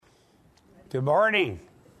Good morning.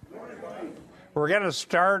 We're going to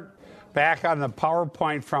start back on the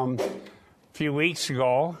PowerPoint from a few weeks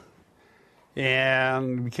ago,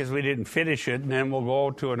 and because we didn't finish it, and then we'll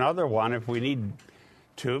go to another one if we need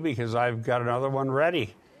to, because I've got another one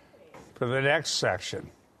ready for the next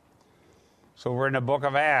section. So we're in the book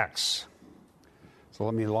of Acts. So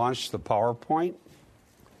let me launch the PowerPoint,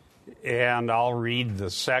 and I'll read the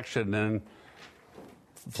section and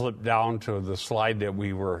flip down to the slide that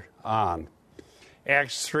we were on.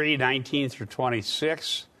 Acts 3:19 through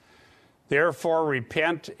 26. Therefore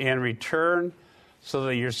repent and return so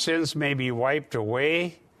that your sins may be wiped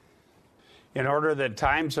away, in order that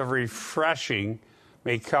times of refreshing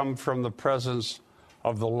may come from the presence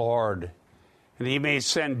of the Lord. And he may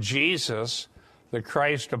send Jesus, the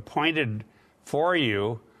Christ appointed for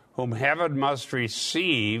you, whom heaven must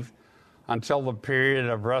receive until the period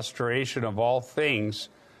of restoration of all things,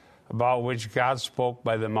 about which God spoke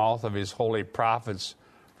by the mouth of his holy prophets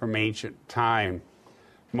from ancient time.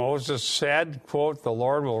 Moses said, quote, "The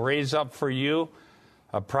Lord will raise up for you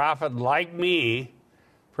a prophet like me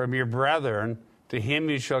from your brethren. To him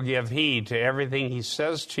you shall give heed to everything he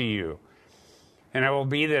says to you. And it will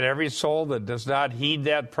be that every soul that does not heed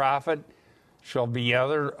that prophet shall be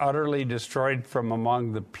utterly destroyed from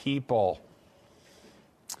among the people."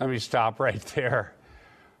 Let me stop right there.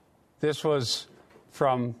 This was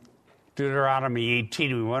from Deuteronomy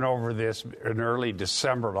 18. We went over this in early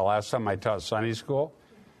December, the last time I taught Sunday school.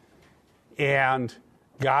 And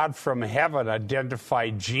God from heaven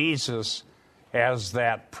identified Jesus as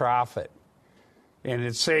that prophet. And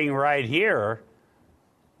it's saying right here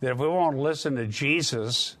that if we won't listen to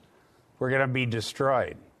Jesus, we're going to be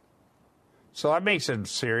destroyed. So that makes it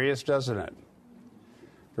serious, doesn't it?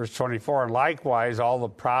 Verse 24, and likewise all the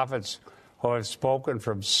prophets who have spoken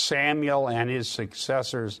from Samuel and his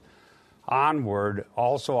successors onward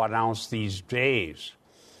also announce these days.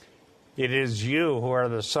 It is you who are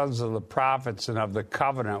the sons of the prophets and of the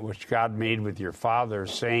covenant which God made with your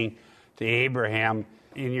fathers, saying to Abraham,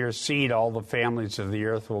 in your seed all the families of the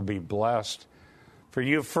earth will be blessed. For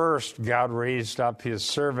you first God raised up his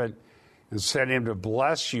servant and sent him to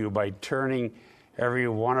bless you by turning every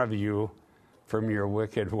one of you from your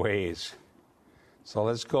wicked ways. So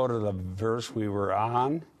let's go to the verse we were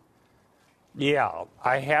on. Yeah,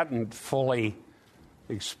 I hadn't fully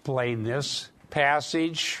explained this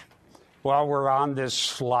passage. While we're on this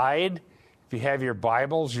slide, if you have your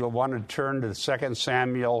Bibles, you'll want to turn to 2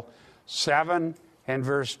 Samuel 7 and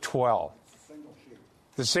verse 12.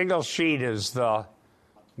 The single sheet is the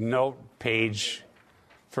note page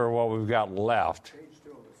for what we've got left. Page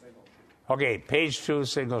 2 of the single sheet. Okay, page 2,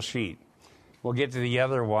 single sheet. We'll get to the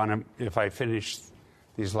other one if I finish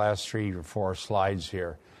these last 3 or 4 slides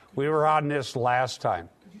here. We were on this last time.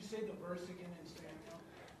 Could you say the verse again in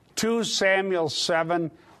Samuel? 2 Samuel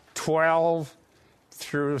 7, 12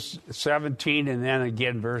 through 17, and then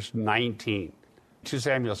again verse 19. 2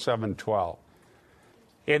 Samuel 7, 12.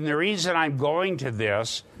 And the reason I'm going to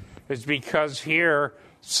this is because here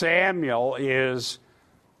Samuel is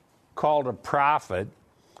called a prophet.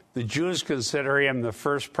 The Jews consider him the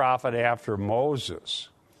first prophet after Moses.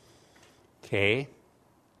 Okay?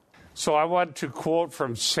 So I want to quote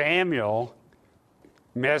from Samuel,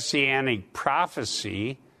 messianic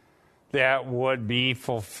prophecy that would be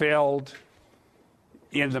fulfilled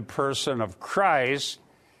in the person of Christ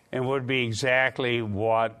and would be exactly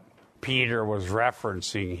what Peter was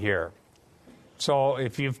referencing here. So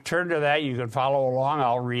if you've turned to that, you can follow along.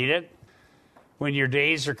 I'll read it. When your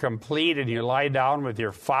days are complete and you lie down with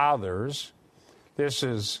your fathers, this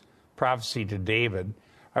is prophecy to David,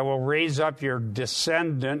 I will raise up your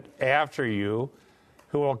descendant after you,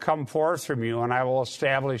 who will come forth from you, and I will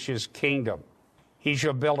establish his kingdom. He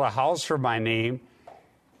shall build a house for my name,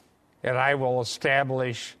 and I will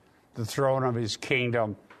establish the throne of his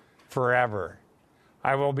kingdom forever.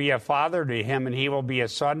 I will be a father to him, and he will be a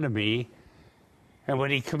son to me. And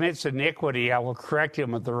when he commits iniquity, I will correct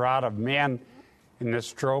him with the rod of men and the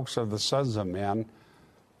strokes of the sons of men.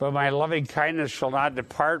 But my loving kindness shall not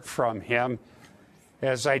depart from him,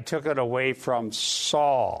 as I took it away from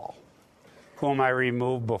Saul, whom I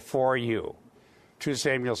removed before you. 2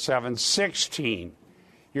 Samuel 7:16.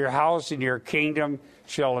 Your house and your kingdom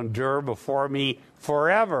shall endure before me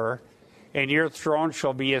forever, and your throne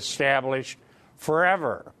shall be established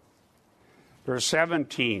forever. Verse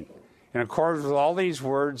 17. In accordance with all these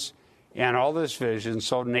words and all this vision,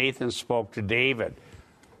 so Nathan spoke to David.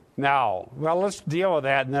 Now, let's deal with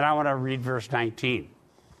that, and then I want to read verse 19.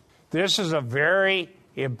 This is a very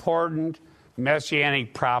important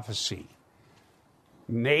messianic prophecy.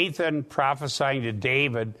 Nathan prophesying to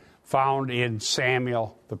David, found in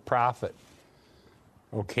Samuel the prophet.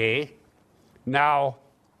 Okay? Now,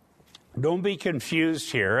 don't be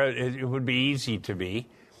confused here. It would be easy to be.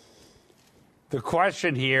 The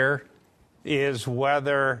question here is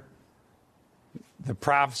whether the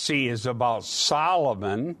prophecy is about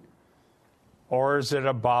Solomon or is it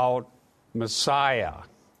about Messiah?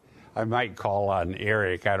 I might call on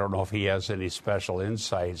Eric. I don't know if he has any special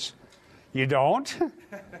insights. You don't?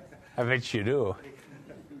 I bet you do.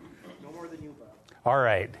 No more than you, Bob. All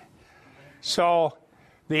right. So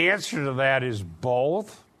the answer to that is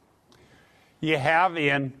both. You have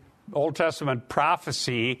in Old Testament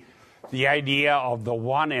prophecy the idea of the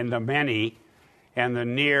one and the many and the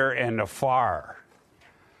near and the far.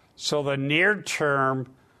 So the near-term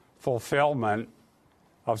fulfillment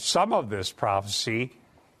of some of this prophecy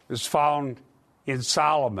is found in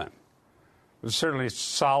Solomon. Certainly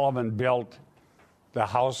Solomon built the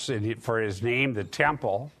house for his name, the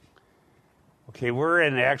temple. Okay, we're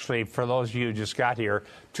in actually, for those of you who just got here,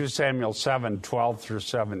 2 Samuel 7, 12 through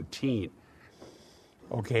 17.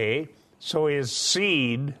 Okay, so his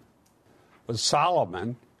seed was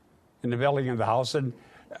Solomon in the building of the house. And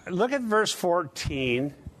look at verse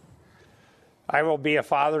 14. I will be a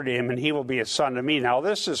father to him, and he will be a son to me. Now,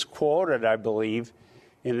 this is quoted, I believe,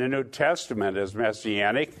 in the New Testament as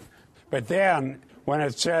messianic. But then, when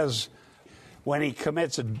it says, when he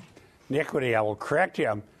commits iniquity, I will correct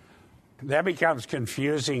him, that becomes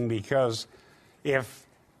confusing because if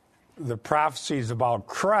the prophecy is about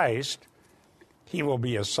Christ, he will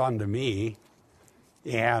be a son to me,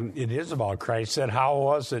 and it is about Christ, then how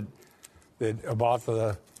was it that about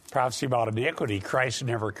the prophecy about iniquity, Christ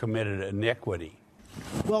never committed iniquity?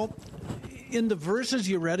 Well, in the verses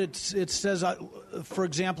you read, it says, for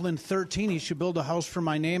example, in 13, he should build a house for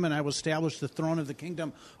my name, and I will establish the throne of the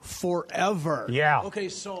kingdom forever. Yeah. Okay,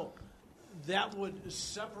 so that would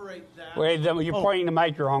separate that. Wait, you're pointing the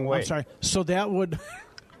mic the wrong way. I'm sorry. So that would...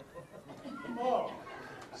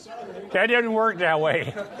 That didn't work that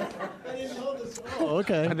way. I didn't know this. Oh,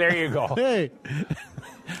 okay. There you go. Hey.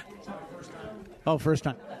 Oh, first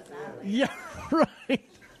time. Yeah, right.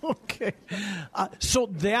 Okay. So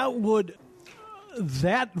that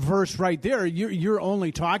verse right there, you're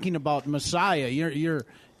only talking about Messiah.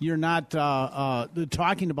 You're not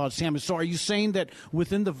talking about Samuel. So are you saying that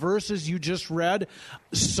within the verses you just read,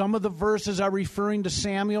 some of the verses are referring to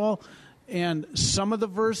Samuel, and some of the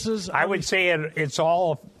verses I would say it's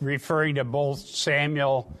all referring to both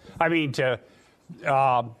to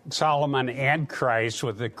Solomon and Christ,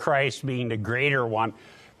 with the Christ being the greater one.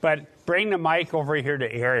 But bring the mic over here to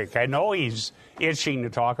Eric. I know he's itching to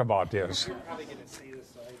talk about this. You're probably going to say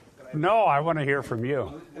this. No, I want to hear from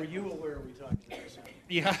you. Were you aware we talked about this?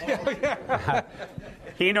 Yeah.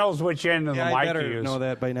 He knows which end of the I mic better to use. know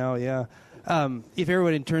that by now, yeah. If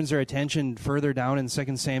everybody turns their attention further down in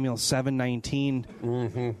 2 Samuel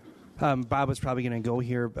 7:19, Bob was probably going to go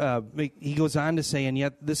here. He goes on to say, and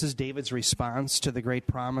yet this is David's response to the great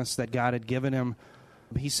promise that God had given him.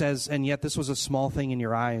 He says, and yet this was a small thing in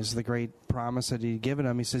your eyes, the great promise that he had given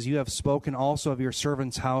him. He says, you have spoken also of your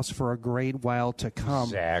servant's house for a great while to come.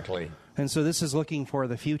 Exactly. And so this is looking for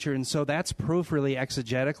the future. And so that's proof, really,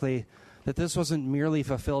 exegetically, that this wasn't merely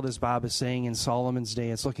fulfilled, as Bob is saying, in Solomon's day.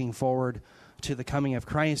 It's looking forward to the coming of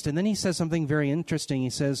Christ. And then he says something very interesting. He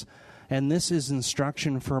says, and this is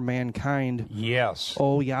instruction for mankind. Yes.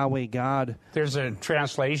 O Yahweh God. There's a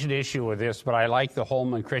translation issue with this, but I like the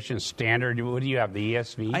Holman Christian Standard. What do you have, the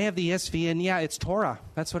ESV? I have the ESV, and yeah, it's Torah.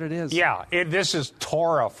 That's what it is. Yeah, this is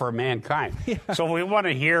Torah for mankind. Yeah. So we want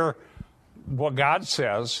to hear what God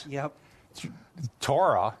says. Yep.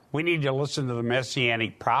 Torah, we need to listen to the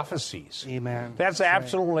messianic prophecies. Amen. That's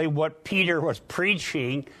absolutely what Peter was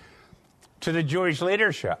preaching to the Jewish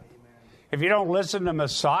leadership. Amen. If you don't listen to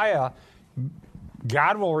Messiah,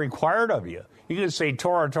 God will require it of you. You can say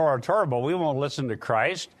Torah, Torah, Torah, but we won't listen to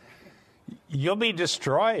Christ. You'll be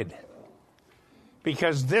destroyed.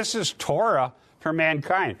 Because this is Torah for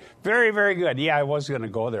mankind. Very, very good. Yeah, I was going to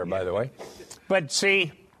go there, by the way. But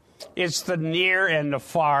see, it's the near and the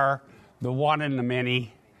far, the one and the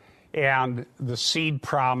many, and the seed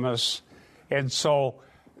promise. And so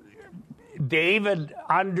David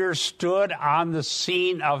understood on the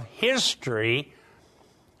scene of history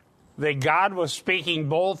that God was speaking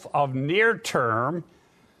both of near term,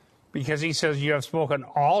 because he says, you have spoken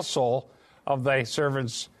also of thy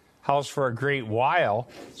servant's house for a great while.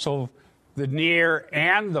 So the near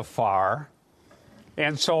and the far.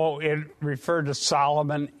 And so it referred to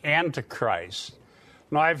Solomon and to Christ.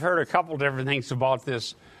 Now, I've heard a couple different things about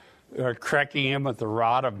this, correcting him with the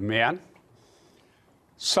rod of men.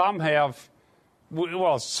 Some have,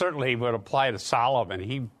 well, certainly would apply to Solomon.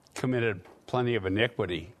 He committed plenty of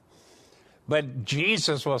iniquity. But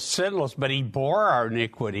Jesus was sinless, but he bore our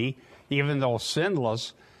iniquity, even though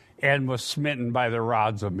sinless, and was smitten by the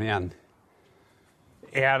rods of men.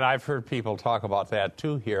 And I've heard people talk about that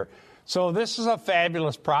too here. So this is a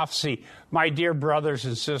fabulous prophecy. My dear brothers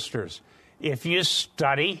and sisters, if you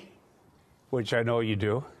study, which I know you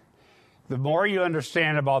do, the more you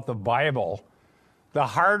understand about the Bible, the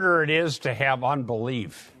harder it is to have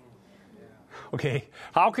unbelief. Okay?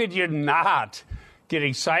 How could you not get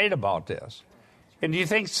excited about this? And do you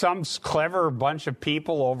think some clever bunch of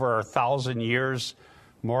people over 1,000 years,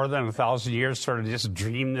 more than 1,000 years, sort of just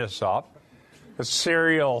dreamed this up? A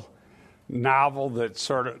serial novel that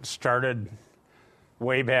sort of started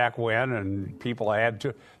way back when, and people add to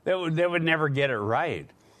it. They would never get it right.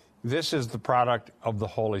 This is the product of the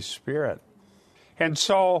Holy Spirit. And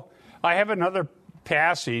so I have another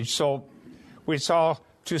passage. So we saw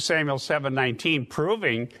 2 Samuel 7:19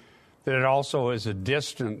 proving that it also is a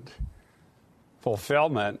distant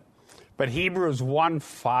fulfillment. But Hebrews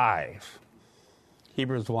 1:5.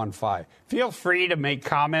 Hebrews 1:5. Feel free to make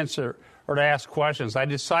comments or to ask questions. I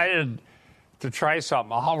decided to try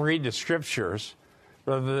something. I'll read the scriptures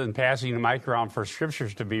rather than passing the mic around for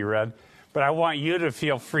scriptures to be read. But I want you to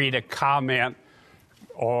feel free to comment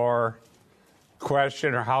or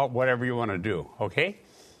question or whatever you want to do, okay?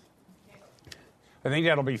 I think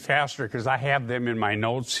that'll be faster because I have them in my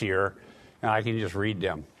notes here, and I can just read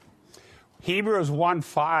them. Hebrews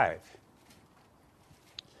 1:5.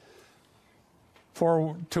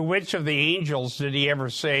 For to which of the angels did he ever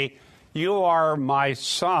say, "You are my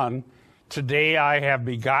son, today I have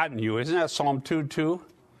begotten you"? Isn't that Psalm 2:2?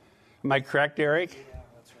 Am I correct, Eric? Yeah,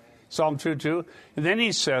 that's right. Psalm 2:2. And then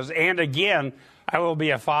he says, "And again, I will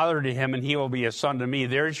be a father to him, and he will be a son to me."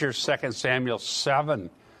 There's your 2 Samuel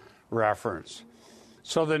 7 reference.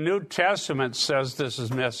 So the New Testament says this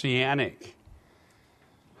is messianic.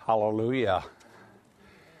 Hallelujah.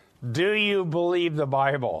 Do you believe the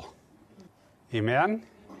Bible? Amen?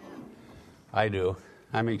 I do.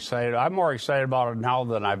 I'm excited. I'm more excited about it now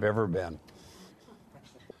than I've ever been.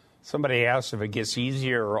 Somebody asked if it gets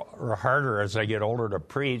easier or harder as I get older to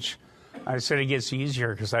preach. I said it gets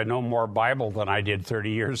easier because I know more Bible than I did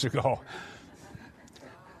 30 years ago.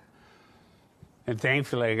 And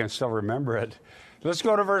thankfully I can still remember it. Let's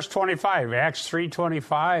go to verse 25, Acts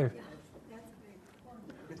 3:25.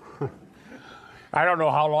 I don't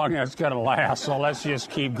know how long that's going to last, so let's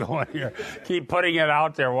just keep going here. Keep putting it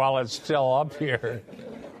out there while it's still up here.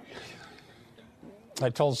 I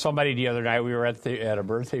told somebody the other night, we were at a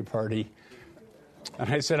birthday party,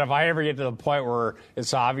 and I said, if I ever get to the point where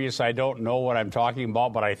it's obvious I don't know what I'm talking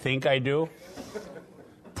about, but I think I do,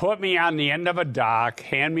 put me on the end of a dock,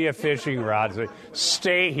 hand me a fishing rod, say,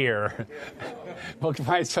 stay here. We'll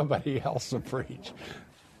find somebody else to preach.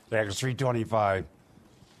 Acts 3:25.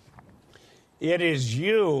 It is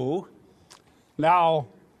you. Now,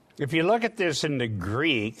 if you look at this in the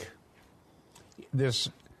Greek, this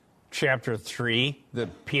chapter 3,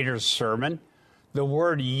 Peter's sermon, the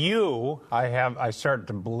word you, I start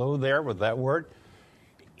to blue there with that word.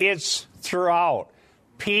 It's throughout.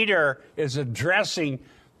 Peter is addressing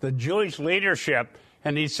the Jewish leadership,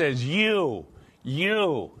 and he says, you,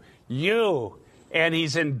 and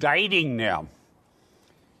he's indicting them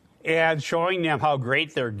and showing them how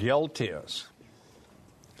great their guilt is.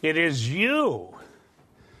 It is you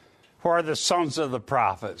who are the sons of the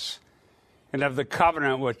prophets and of the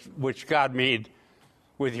covenant which God made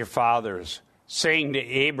with your fathers, saying to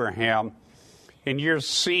Abraham, in your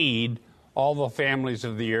seed all the families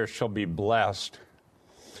of the earth shall be blessed.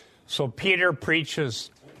 So Peter preaches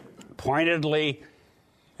pointedly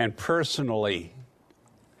and personally.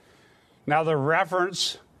 Now the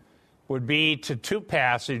reference would be to two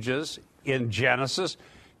passages in Genesis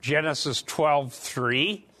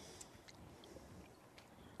 12:3.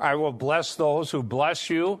 I will bless those who bless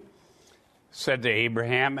you, said to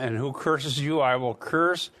Abraham, and who curses you I will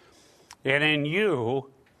curse, and in you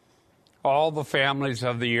all the families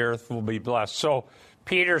of the earth will be blessed. So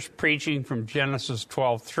Peter's preaching from Genesis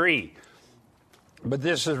 12:3. But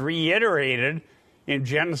this is reiterated in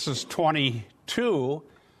Genesis 22,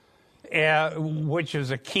 which is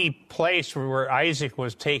a key place where Isaac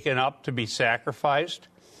was taken up to be sacrificed.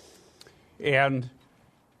 And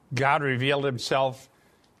God revealed himself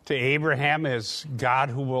to Abraham as God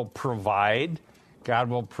who will provide. God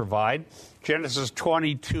will provide. Genesis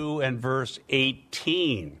 22 and verse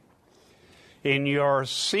 18. In your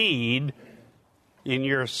seed,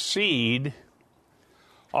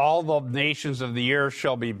 all the nations of the earth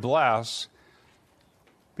shall be blessed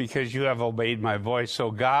because you have obeyed my voice. So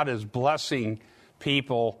God is blessing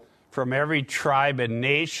people from every tribe and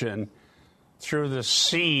nation through the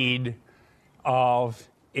seed of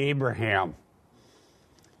Abraham.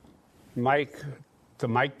 Mike. I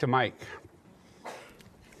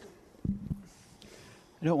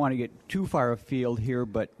don't want to get too far afield here,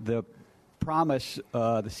 but the promise,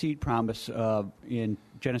 the seed promise in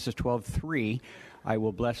Genesis 12:3, I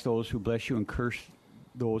will bless those who bless you and curse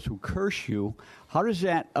those who curse you. How does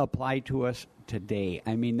that apply to us today?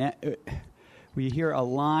 I mean, we hear a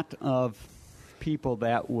lot of people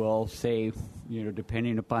that will say,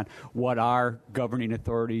 depending upon what our governing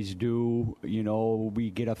authorities do, we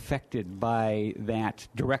get affected by that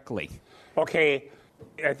directly. Okay,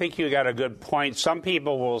 I think you got a good point. Some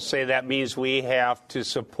people will say that means we have to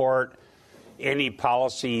support any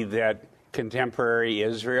policy that contemporary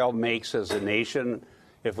Israel makes as a nation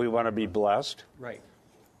if we want to be blessed. Right.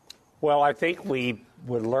 Well, I think we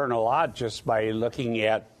would learn a lot just by looking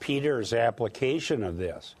at Peter's application of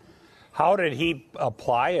this. How did he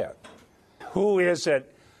apply it? Who is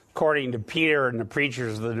it, according to Peter and the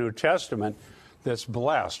preachers of the New Testament, that's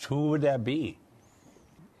blessed? Who would that be?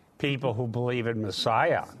 People who believe in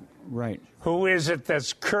Messiah. Right. Who is it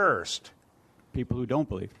that's cursed? People who don't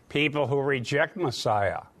believe. People who reject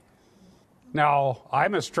Messiah. Now,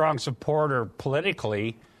 I'm a strong supporter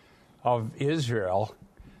politically of Israel,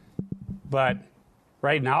 but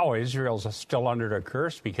right now Israel's still under the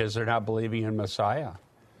curse because they're not believing in Messiah.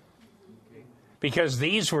 Because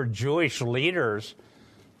these were Jewish leaders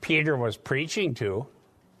Peter was preaching to,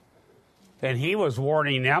 and he was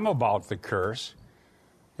warning them about the curse,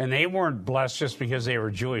 and they weren't blessed just because they were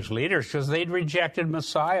Jewish leaders, because they'd rejected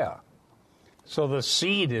Messiah. So the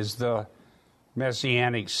seed is the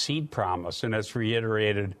messianic seed promise, and it's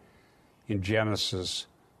reiterated in Genesis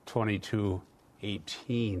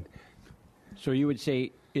 22:18. So you would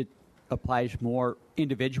say it applies more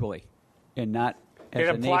individually and not as it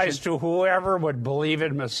a applies nation? to whoever would believe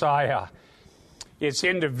in Messiah. It's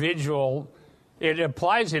individual. It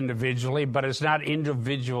applies individually, but it's not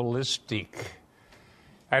individualistic.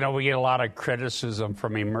 I know we get a lot of criticism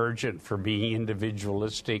from Emergent for being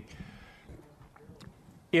individualistic.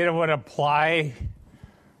 It would apply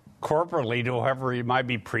corporately to whoever you might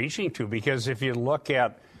be preaching to, because if you look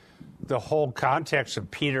at the whole context of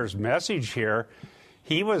Peter's message here,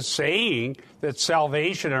 he was saying that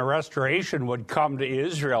salvation and restoration would come to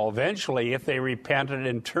Israel eventually if they repented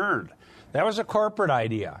and turned. That was a corporate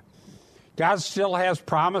idea. God still has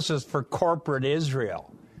promises for corporate Israel.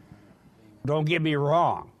 Don't get me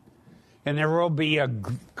wrong. And there will be a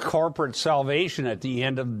corporate salvation at the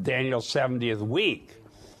end of Daniel's 70th week.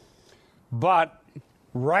 But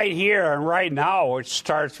right here and right now, it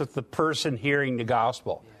starts with the person hearing the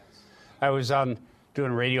gospel. I was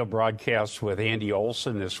doing radio broadcasts with Andy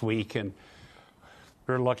Olson this week, and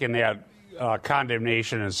we were looking at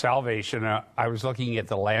condemnation and salvation. I was looking at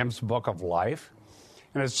the Lamb's Book of Life,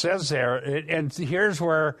 and it says there, and here's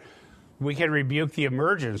where we can rebuke the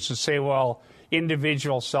emergence to say, well,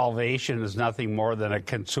 individual salvation is nothing more than a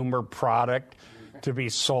consumer product to be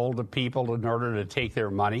sold to people in order to take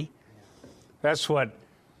their money. That's what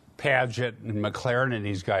Paget and McLaren and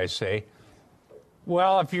these guys say.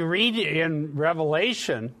 Well, if you read in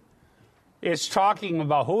Revelation, it's talking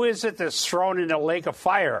about who is it that's thrown in the lake of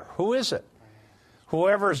fire. Who is it?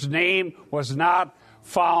 Whoever's name was not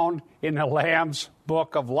found in the Lamb's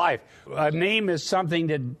Book of Life. A name is something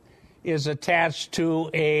that is attached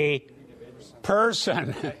to a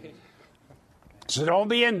person. So don't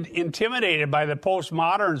be intimidated by the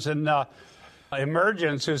postmoderns and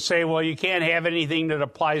emergents who say, well, you can't have anything that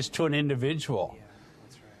applies to an individual. Yeah,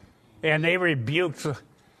 that's right. And they rebuked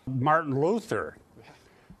Martin Luther.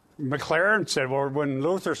 McLaren said, well, when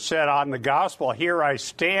Luther said on the gospel, here I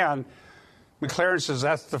stand, McLaren says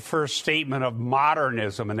that's the first statement of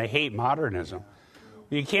modernism, and they hate modernism.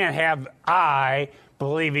 You can't have I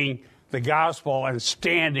believing the gospel and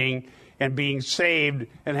standing and being saved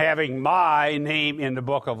and having my name in the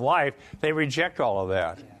book of life. They reject all of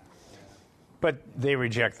that. But they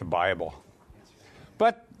reject the Bible.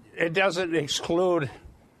 But it doesn't exclude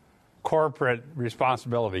corporate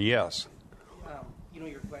responsibility, yes.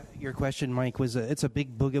 Your question, Mike, was it's a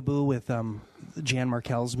big boogaboo with Jan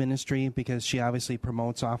Markell's ministry, because she obviously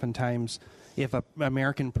promotes oftentimes if an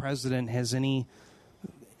American president has any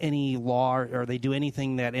law or they do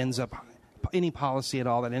anything that ends up, any policy at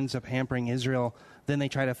all that ends up hampering Israel, then they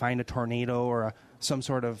try to find a tornado or some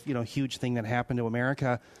sort of huge thing that happened to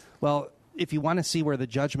America. Well, if you want to see where the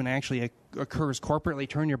judgment actually occurs corporately,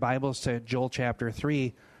 turn your Bibles to Joel chapter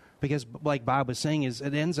 3, because like Bob was saying, is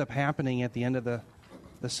it ends up happening at the end of the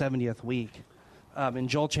 70th week. In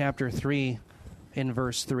Joel chapter 3, in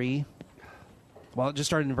verse 3, well, it just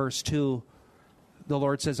started in verse 2, the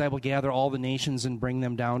Lord says, I will gather all the nations and bring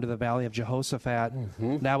them down to the valley of Jehoshaphat,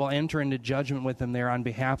 and I will enter into judgment with them there on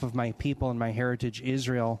behalf of my people and my heritage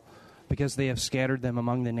Israel, because they have scattered them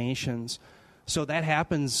among the nations. So that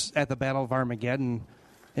happens at the Battle of Armageddon.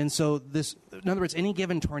 And so this, in other words, any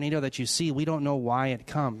given tornado that you see, we don't know why it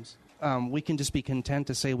comes. We can just be content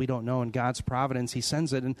to say we don't know. In God's providence, he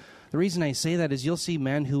sends it. And the reason I say that is you'll see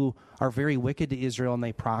men who are very wicked to Israel and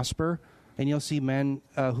they prosper, and you'll see men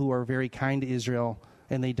who are very kind to Israel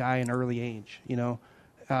and they die in early age. You know,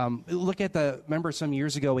 remember some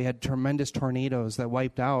years ago we had tremendous tornadoes that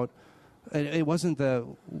wiped out. It wasn't the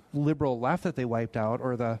liberal left that they wiped out,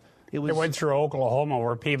 or it went through Oklahoma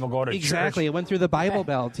where people go to church. Exactly, it went through the Bible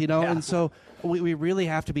Belt. You know, and so we really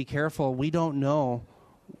have to be careful. We don't know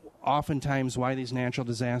oftentimes why these natural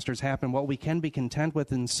disasters happen. What we can be content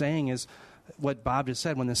with in saying is what Bob just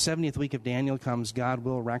said: when the 70th week of Daniel comes, God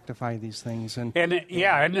will rectify these things. And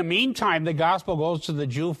in the meantime, the gospel goes to the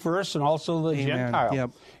Jew first and also the Gentile.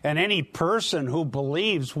 Yep. And any person who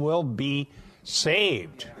believes will be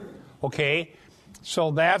saved. Okay? So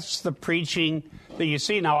that's the preaching that you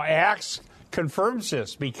see. Now, Acts confirms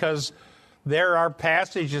this, because there are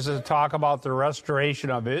passages that talk about the restoration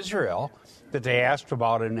of Israel that they asked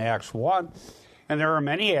about in Acts 1. And there are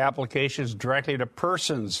many applications directly to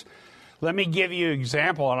persons. Let me give you an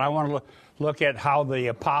example, and I want to look at how the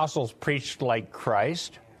apostles preached like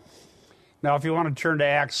Christ. Now, if you want to turn to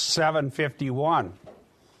Acts 7:51.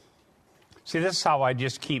 See, this is how I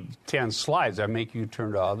just keep 10 slides. I make you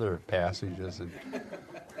turn to other passages and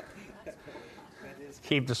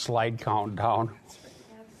keep the slide count down.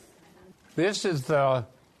 This is the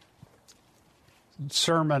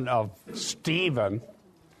sermon of Stephen.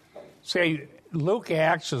 See, Luke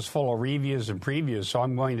Acts is full of reviews and previews, so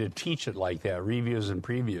I'm going to teach it like that, reviews and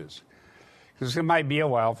previews. Because it might be a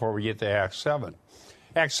while before we get to Acts 7.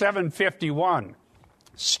 Acts 7:51,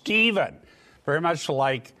 Stephen, very much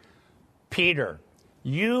like Peter,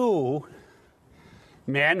 you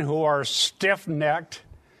men who are stiff-necked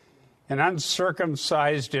and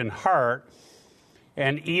uncircumcised in heart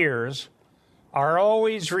and ears are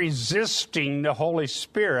always resisting the Holy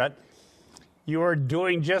Spirit. You are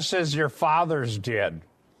doing just as your fathers did.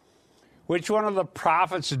 Which one of the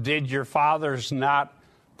prophets did your fathers not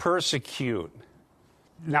persecute?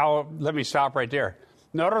 Now, let me stop right there.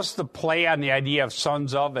 Notice the play on the idea of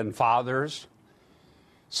sons of and fathers.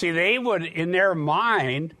 See, they would, in their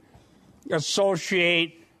mind,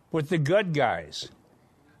 associate with the good guys.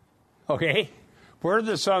 Okay? We're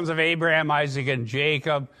the sons of Abraham, Isaac, and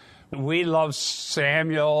Jacob. We love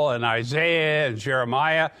Samuel and Isaiah and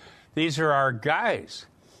Jeremiah. These are our guys.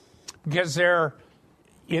 Because they're,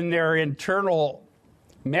 in their internal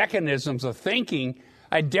mechanisms of thinking,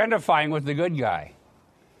 identifying with the good guy.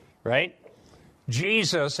 Right?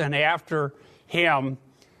 Jesus, and after him,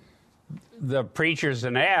 the preachers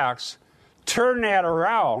in Acts, turned that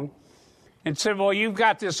around and said, well, you've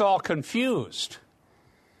got this all confused.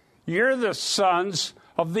 You're the sons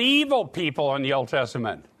of the evil people in the Old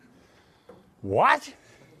Testament. What?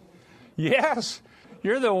 Yes.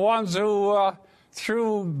 You're the ones who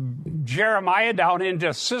threw Jeremiah down into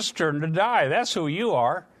a cistern to die. That's who you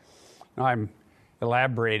are. Now, I'm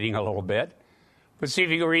elaborating a little bit. But see, if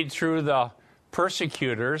you read through the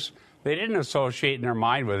persecutors, they didn't associate in their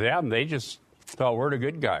mind with them. They just thought we're the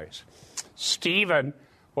good guys. Stephen,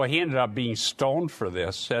 well, he ended up being stoned for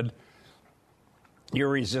this, said, you're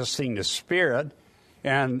resisting the Spirit,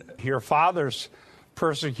 and your fathers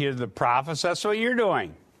persecuted the prophets. That's what you're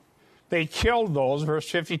doing. They killed those, verse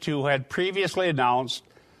 52, who had previously announced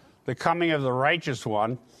the coming of the righteous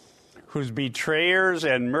one, whose betrayers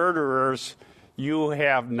and murderers you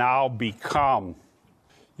have now become.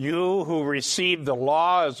 You who received the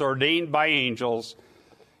law as ordained by angels,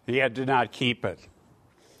 yet did not keep it.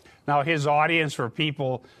 Now, his audience were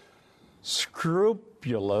people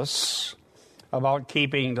scrupulous about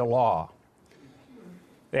keeping the law,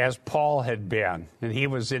 as Paul had been, and he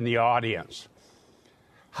was in the audience.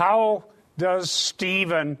 How does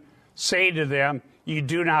Stephen say to them, you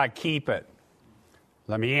do not keep it?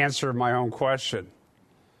 Let me answer my own question.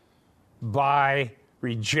 By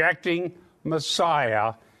rejecting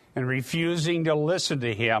Messiah and refusing to listen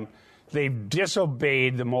to him, they've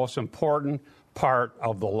disobeyed the most important part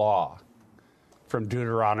of the law from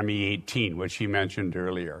Deuteronomy 18, which he mentioned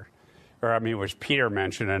earlier. Which Peter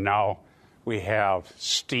mentioned, and now we have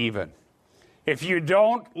Stephen. If you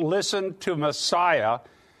don't listen to Messiah,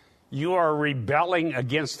 you are rebelling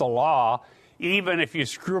against the law, even if you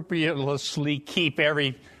scrupulously keep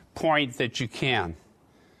every point that you can.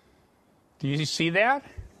 Do you see that?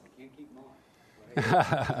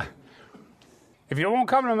 If you won't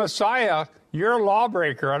come to Messiah, You're a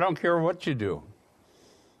lawbreaker. I don't care what you do.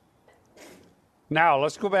 Now,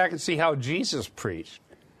 let's go back and see how Jesus preached.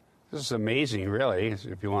 This is amazing, really,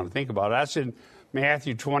 if you want to think about it. That's in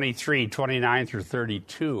Matthew 23, 29 through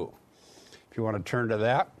 32. If you want to turn to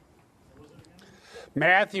that.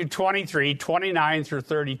 Matthew 23, 29 through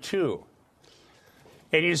 32.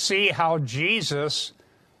 And you see how Jesus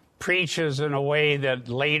preaches in a way that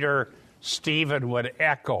later Stephen would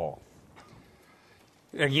echo.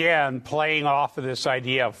 Again, playing off of this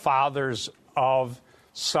idea of fathers of,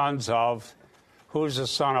 sons of, who's the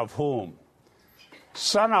son of whom?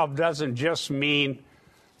 Son of doesn't just mean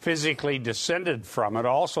physically descended from, it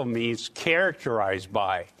also means characterized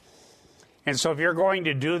by. And so if you're going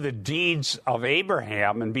to do the deeds of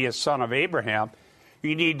Abraham and be a son of Abraham,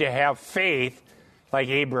 you need to have faith like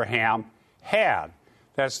Abraham had.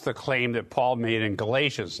 That's the claim that Paul made in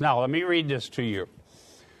Galatians. Now, let me read this to you.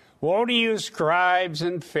 Woe to you, scribes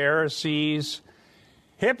and Pharisees,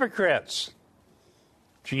 hypocrites,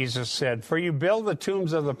 Jesus said, for you build the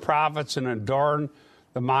tombs of the prophets and adorn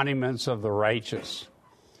the monuments of the righteous.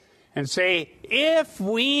 And say, if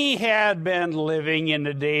we had been living in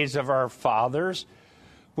the days of our fathers,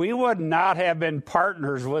 we would not have been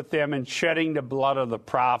partners with them in shedding the blood of the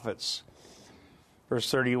prophets. Verse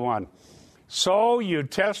 31. So you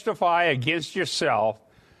testify against yourself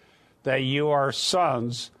that you are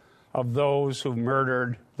sons of those who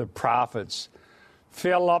murdered the prophets.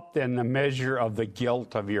 Fill up then the measure of the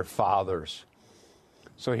guilt of your fathers.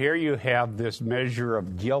 So here you have this measure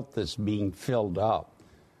of guilt that's being filled up.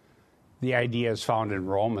 The idea is found in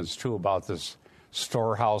Romans, too, about this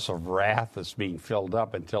storehouse of wrath that's being filled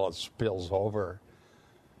up until it spills over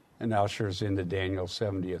and ushers into Daniel's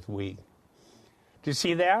 70th week. Do you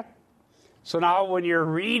see that? So now when you're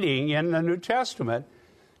reading in the New Testament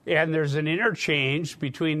and there's an interchange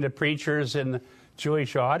between the preachers and the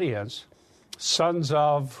Jewish audience, sons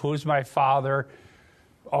of, who's my father,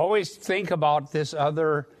 always think about this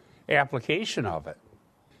other application of it.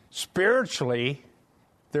 Spiritually,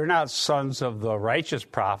 they're not sons of the righteous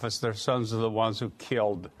prophets. They're sons of the ones who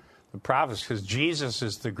killed the prophets, because Jesus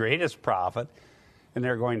is the greatest prophet, and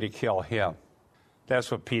they're going to kill him. That's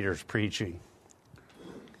what Peter's preaching.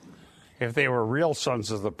 If they were real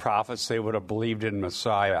sons of the prophets, they would have believed in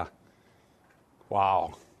Messiah.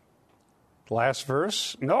 Wow. Last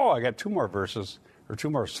verse? No, I got two more verses, or two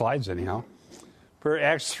more slides anyhow. For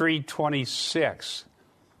Acts 3:26.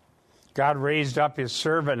 God raised up his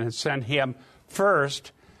servant and sent him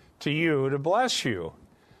first to you to bless you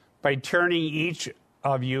by turning each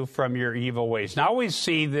of you from your evil ways. Now we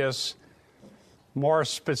see this more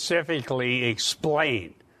specifically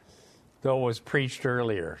explained, though it was preached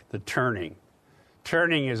earlier, the turning.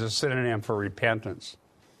 Turning is a synonym for repentance.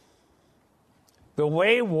 The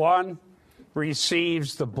way one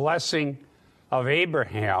receives the blessing of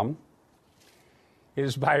Abraham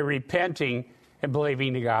is by repenting and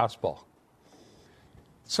believing the gospel.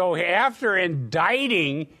 So after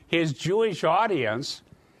indicting his Jewish audience,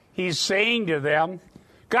 he's saying to them,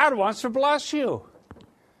 God wants to bless you.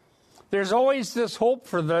 There's always this hope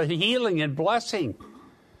for the healing and blessing.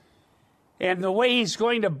 And the way he's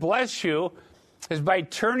going to bless you is by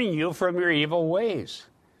turning you from your evil ways.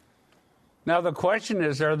 Now the question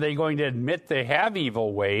is, are they going to admit they have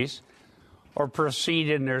evil ways or proceed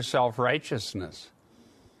in their self-righteousness?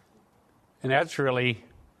 And that's really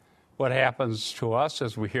what happens to us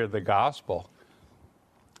as we hear the gospel.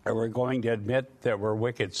 Are we going to admit that we're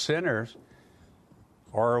wicked sinners,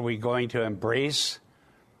 or are we going to embrace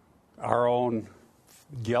our own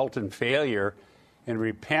guilt and failure and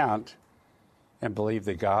repent and believe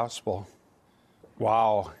the gospel?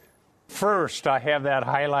 Wow. First, I have that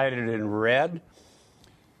highlighted in red.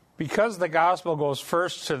 Because the gospel goes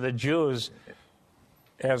first to the Jews,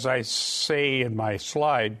 as I say in my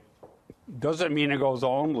slide, doesn't mean it goes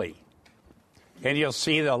only. And you'll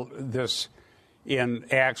see this in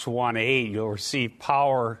Acts 1:8. You'll receive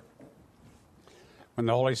power when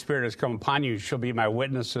the Holy Spirit has come upon you. You shall be my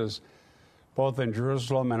witnesses both in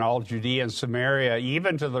Jerusalem and all Judea and Samaria,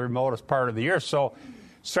 even to the remotest part of the earth. So it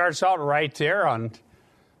starts out right there on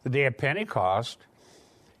the day of Pentecost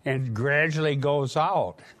and gradually goes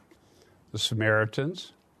out. The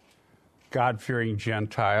Samaritans, God-fearing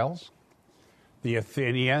Gentiles, the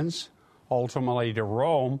Athenians, ultimately to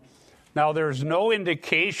Rome. Now, there's no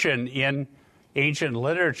indication in ancient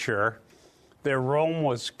literature that Rome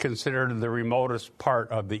was considered the remotest part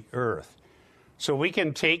of the earth. So we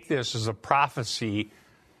can take this as a prophecy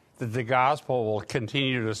that the gospel will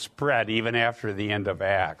continue to spread even after the end of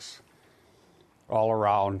Acts, all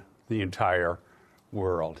around the entire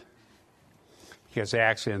world. Because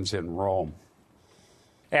Acts ends in Rome.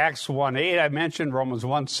 Acts 1:8, I mentioned Romans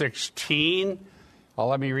 1:16.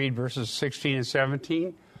 Let me read verses 16 and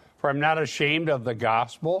 17. For I'm not ashamed of the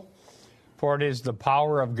gospel, for it is the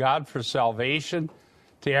power of God for salvation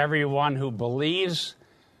to everyone who believes,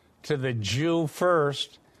 to the Jew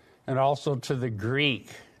first, and also to the Greek.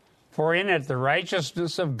 For in it the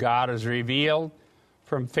righteousness of God is revealed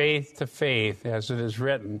from faith to faith, as it is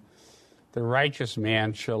written, the righteous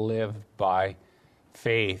man shall live by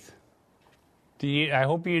faith. I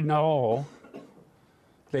hope you know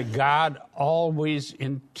that God always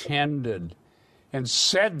intended and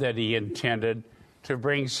said that he intended to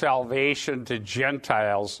bring salvation to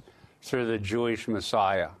Gentiles through the Jewish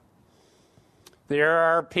Messiah. There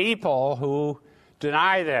are people who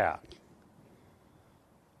deny that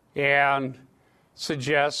and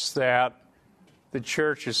suggest that the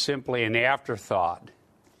church is simply an afterthought.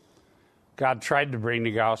 God tried to bring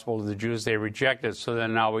the gospel to the Jews. They rejected it, so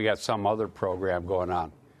then now we got some other program going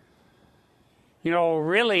on. You know,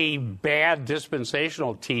 really bad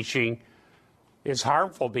dispensational teaching is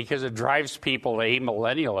harmful because it drives people to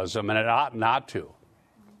amillennialism, and it ought not to.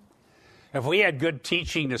 If we had good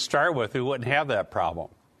teaching to start with, we wouldn't have that problem.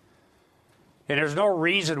 And there's no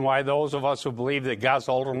reason why those of us who believe that God's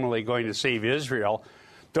ultimately going to save Israel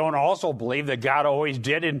don't also believe that God always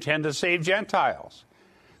did intend to save Gentiles.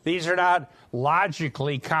 These are not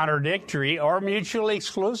logically contradictory or mutually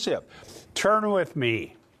exclusive. Turn with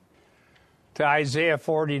me to Isaiah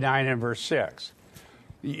 49 and verse 6.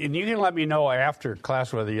 And you can let me know after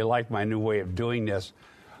class whether you like my new way of doing this.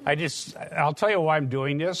 I'll tell you why I'm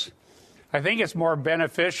doing this. I think it's more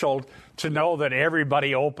beneficial to know that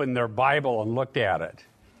everybody opened their Bible and looked at it.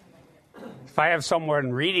 If I have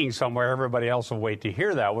someone reading somewhere, everybody else will wait to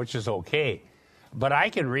hear that, which is okay. But I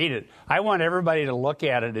can read it. I want everybody to look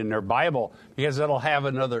at it in their Bible because it'll have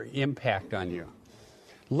another impact on you.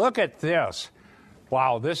 Look at this.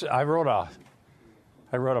 Wow, I wrote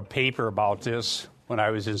a paper about this when I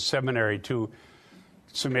was in seminary to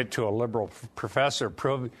submit to a liberal professor,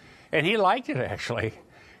 and he liked it actually.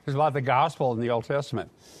 It was about the gospel in the Old Testament.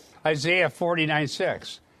 Isaiah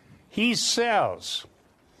 49:6. He says,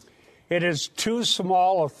 "It is too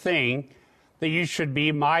small a thing that you should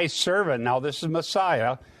be my servant," now this is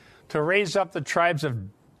Messiah, "to raise up the tribes of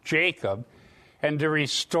Jacob and to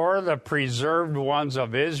restore the preserved ones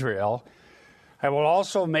of Israel. I will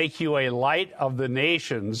also make you a light of the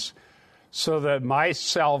nations so that my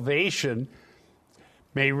salvation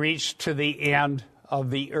may reach to the end of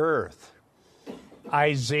the earth."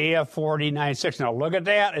 Isaiah 49:6. Now look at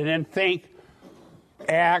that and then think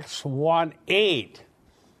Acts 1:8.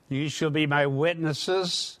 You shall be my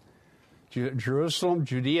witnesses, Jerusalem,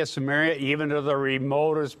 Judea, Samaria, even to the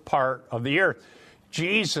remotest part of the earth.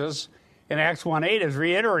 Jesus in Acts 1:8 is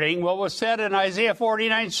reiterating what was said in Isaiah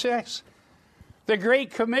 49:6. The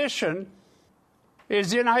Great Commission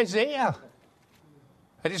is in Isaiah.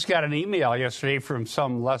 I just got an email yesterday from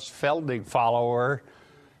some Les Felding follower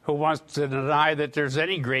who wants to deny that there's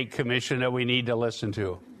any Great Commission that we need to listen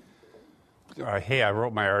to. Hey, I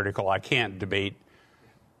wrote my article. I can't debate.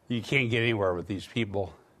 You can't get anywhere with these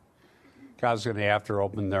people. God's going to have to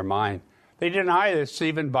open their mind. They deny it's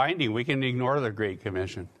even binding. We can ignore the Great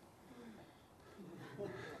Commission.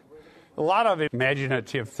 A lot of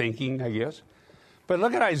imaginative thinking, I guess. But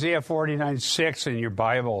look at Isaiah 49:6 in your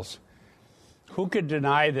Bibles. Who could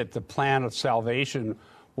deny that the plan of salvation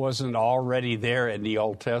wasn't already there in the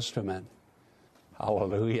Old Testament?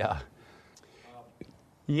 Hallelujah.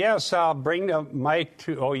 Yes, I'll bring the mic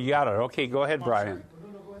to... Oh, you got it. Okay, go ahead, Brian.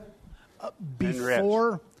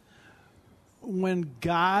 Before, when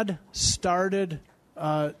God started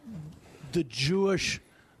the Jewish,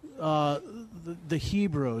 the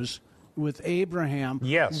Hebrews with Abraham,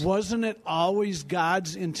 yes, wasn't it always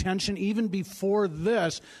God's intention, even before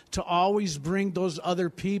this, to always bring those other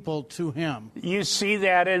people to him? You see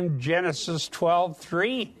that in Genesis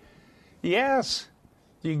 12:3. Yes,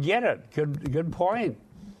 you get it. Good point.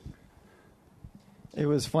 It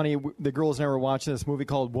was funny. The girls and I were watching this movie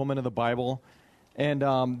called Woman of the Bible, and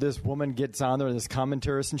this woman gets on there, this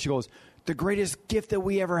commentarist, and she goes, "The greatest gift that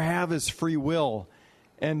we ever have is free will,"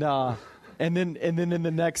 and then in the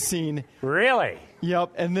next scene, really,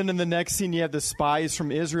 yep. And then in the next scene, you have the spies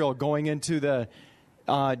from Israel going into the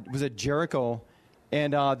was it Jericho,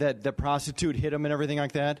 and that the prostitute hit him and everything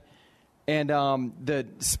like that, and the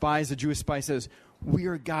Jewish spy says, "We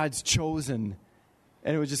are God's chosen."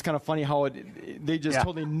 And it was just kind of funny how they just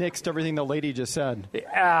totally nixed everything the lady just said.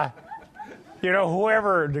 You know,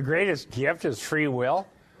 whoever the greatest gift is free will,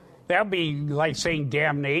 that would be like saying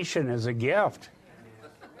damnation is a gift.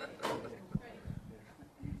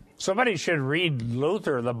 Somebody should read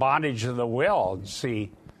Luther, The Bondage of the Will, and see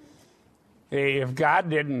If God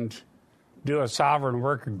didn't do a sovereign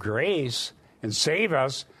work of grace and save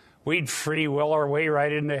us, we'd free will our way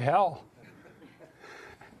right into hell.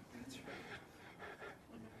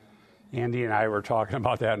 Andy and I were talking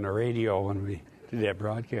about that on the radio when we did that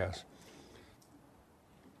broadcast.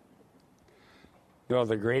 No,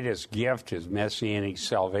 the greatest gift is messianic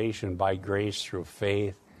salvation by grace through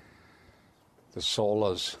faith. The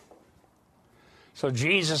solas. So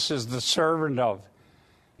Jesus is the servant of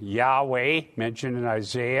Yahweh, mentioned in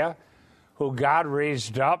Isaiah, who God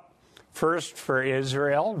raised up first for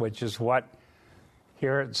Israel, which is what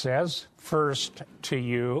here it says, first to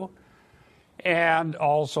you, and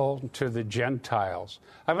also to the Gentiles.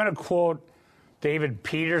 I'm going to quote David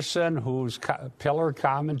Peterson, whose pillar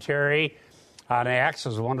commentary on Acts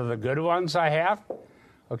is one of the good ones I have.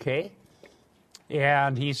 Okay?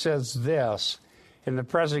 And he says this, in the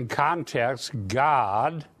present context,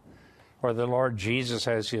 God, or the Lord Jesus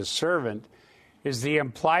as his servant, is the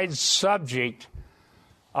implied subject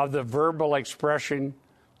of the verbal expression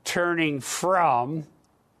turning from,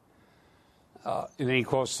 and then he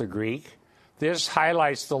quotes the Greek. This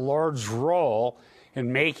highlights the Lord's role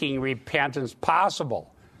in making repentance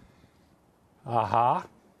possible. The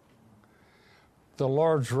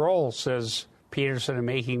Lord's role, says Peterson, in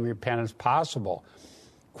making repentance possible.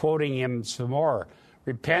 Quoting him some more,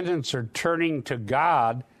 repentance or turning to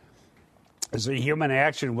God is a human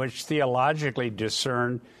action which theologically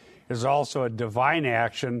discerned is also a divine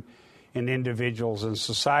action in individuals and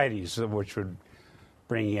societies, which would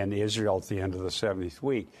bring in Israel at the end of the 70th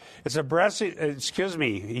week. It's a blessing,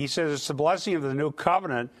 he says it's a blessing of the new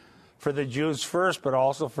covenant for the Jews first, but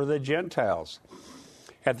also for the Gentiles.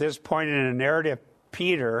 At this point in the narrative,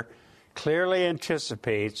 Peter clearly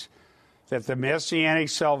anticipates that the messianic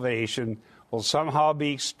salvation will somehow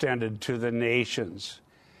be extended to the nations.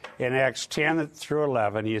 In Acts 10 through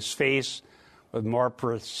 11, he is faced with more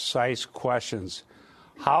precise questions.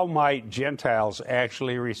 How might Gentiles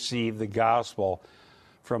actually receive the gospel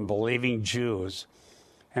from believing Jews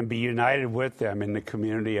and be united with them in the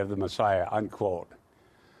community of the Messiah, unquote.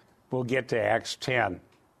 We'll get to Acts 10.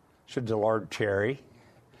 Should the Lord tarry,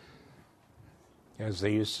 as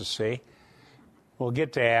they used to say. We'll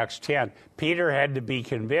get to Acts 10. Peter had to be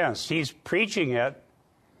convinced. He's preaching it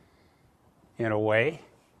in a way,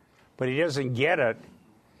 but he doesn't get it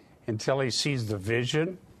until he sees the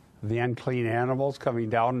vision of the unclean animals coming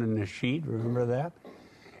down in the sheet. Remember that?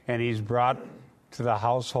 And he's brought to the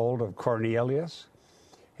household of Cornelius,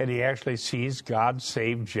 and he actually sees God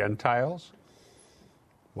save Gentiles.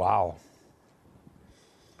 Wow.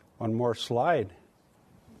 One more slide.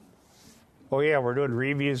 Oh, yeah, we're doing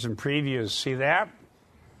reviews and previews. See that?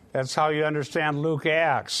 That's how you understand Luke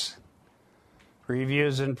Acts.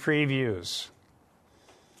 Reviews and previews.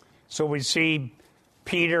 So we see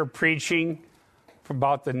Peter preaching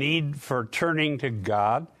about the need for turning to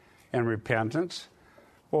God and repentance.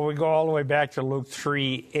 Well, we go all the way back to Luke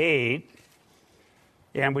 3:8,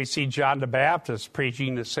 and we see John the Baptist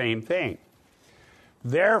preaching the same thing.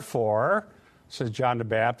 Therefore, says John the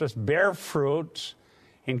Baptist, bear fruits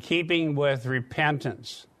in keeping with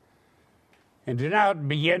repentance. And do not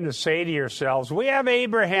begin to say to yourselves, we have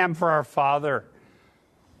Abraham for our father.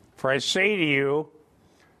 For I say to you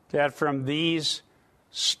that from these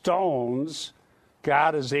stones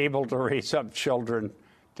God is able to raise up children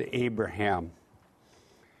to Abraham.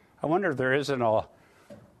 I wonder if there isn't a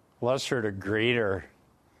lesser to greater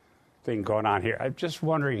thing going on here. I'm just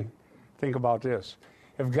wondering, think about this.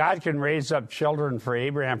 If God can raise up children for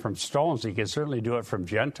Abraham from stones, he can certainly do it from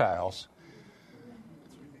Gentiles.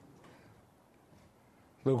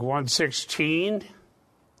 Luke 1:16,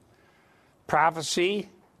 prophecy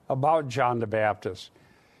about John the Baptist.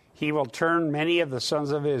 He will turn many of the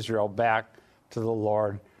sons of Israel back to the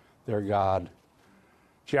Lord their God.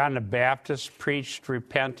 John the Baptist preached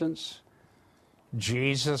repentance.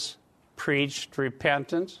 Jesus preached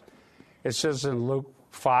repentance. It says in Luke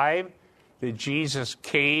 5 that Jesus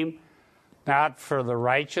came not for the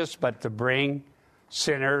righteous, but to bring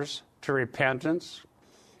sinners to repentance.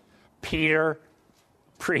 Peter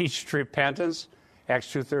preached repentance,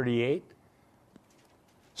 Acts 2:38.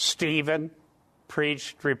 Stephen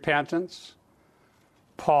preached repentance.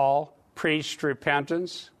 Paul preached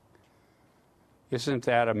repentance. Isn't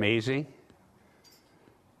that amazing?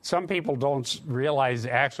 Some people don't realize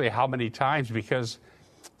actually how many times, because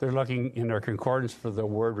they're looking in their concordance for the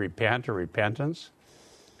word repent or repentance.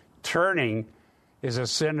 Turning is a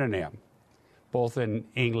synonym, both in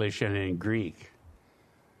English and in Greek.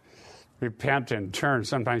 Repent and turn,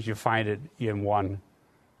 sometimes you find it in one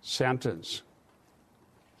sentence.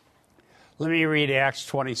 Let me read Acts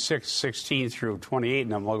 26:16 through 28,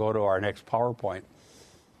 and then we'll go to our next PowerPoint.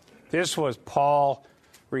 This was Paul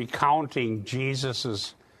recounting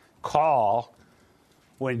Jesus' call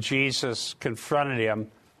when Jesus confronted him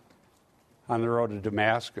on the road to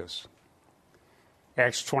Damascus.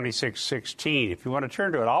 Acts 26:16. If you want to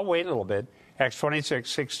turn to it, I'll wait a little bit. Acts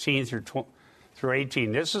 26:16 through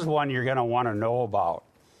 18. This is one you're going to want to know about.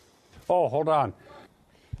 Oh, hold on.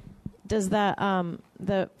 Does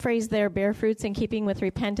the phrase there, bear fruits in keeping with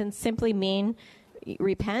repentance, simply mean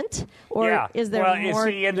repent? Or is there more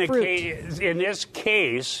fruit? In this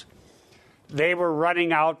case, they were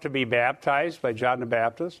running out to be baptized by John the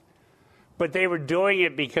Baptist, but they were doing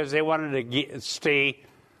it because they wanted to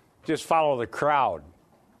just follow the crowd.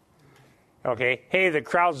 Okay? Hey, the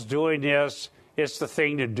crowd's doing this. It's the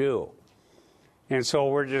thing to do. And so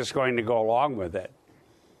we're just going to go along with it.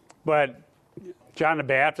 But John the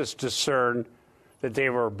Baptist discerned that they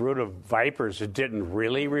were a brood of vipers that didn't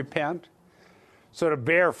really repent. So to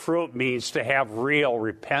bear fruit means to have real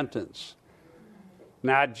repentance,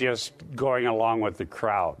 not just going along with the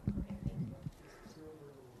crowd.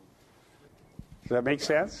 Does that make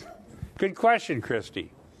sense? Good question,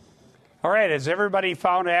 Christy. All right, has everybody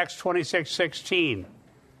found Acts 26:16?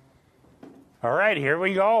 All right, here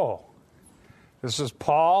we go. This is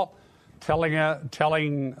Paul telling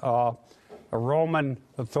a Roman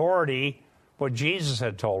authority what Jesus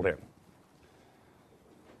had told him.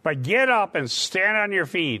 But get up and stand on your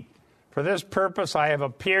feet. For this purpose I have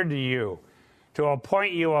appeared to you, to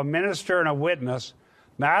appoint you a minister and a witness,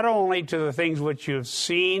 not only to the things which you have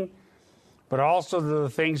seen, but also to the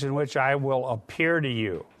things in which I will appear to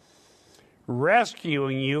you,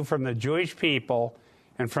 rescuing you from the Jewish people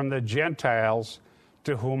and from the Gentiles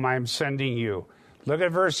to whom I am sending you. Look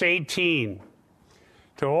at verse 18.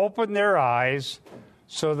 To open their eyes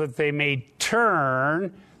so that they may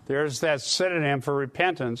turn, there's that synonym for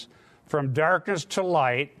repentance, from darkness to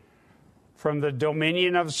light, from the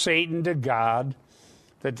dominion of Satan to God,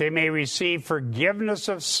 that they may receive forgiveness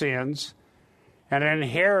of sins and an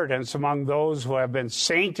inheritance among those who have been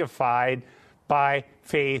sanctified by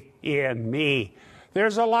faith in me.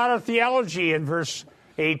 There's a lot of theology in verse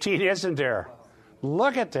 18, isn't there?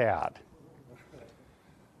 Look at that.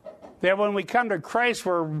 That when we come to Christ,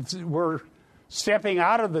 we're stepping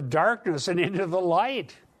out of the darkness and into the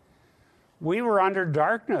light. We were under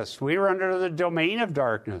darkness. We were under the domain of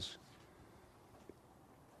darkness.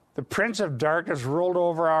 The prince of darkness ruled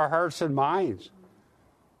over our hearts and minds.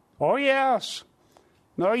 Oh, yes.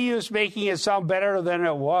 No use making it sound better than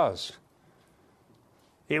it was.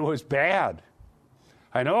 It was bad.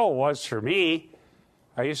 I know it was for me.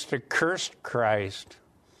 I used to curse Christ.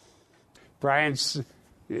 Brian,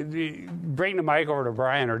 bring the mic over to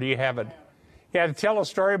Brian, or do you have it? Yeah, tell a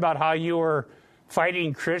story about how you were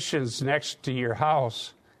fighting Christians next to your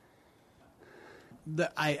house.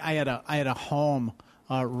 I had a home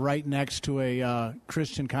right next to a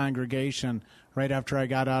Christian congregation right after I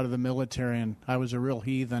got out of the military, and I was a real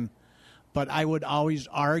heathen. But I would always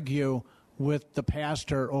argue with the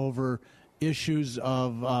pastor over issues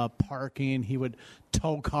of parking. He would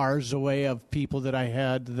tow cars away of people that I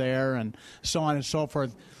had there, and so on and so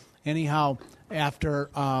forth. Anyhow, after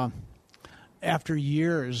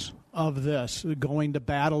years of this, going to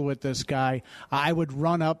battle with this guy, I would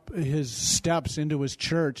run up his steps into his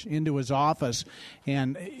church, into his office,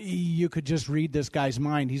 and you could just read this guy's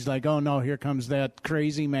mind. He's like, oh no, here comes that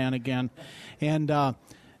crazy man again. And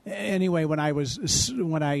anyway, when I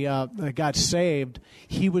got saved,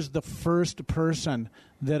 he was the first person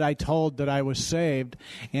that I told that I was saved,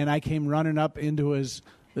 and I came running up into his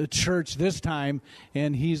church this time,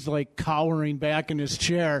 and he's like cowering back in his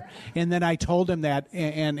chair. And then I told him that,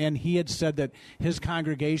 and he had said that his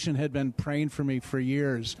congregation had been praying for me for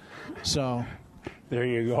years. So there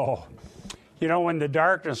you go. You know, when the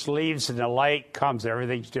darkness leaves and the light comes,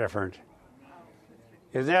 everything's different.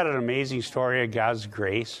 Isn't that an amazing story of God's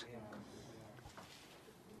grace?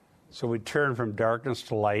 So we turn from darkness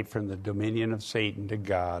to light, from the dominion of Satan to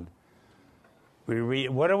God. What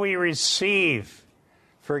do we receive?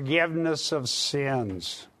 Forgiveness of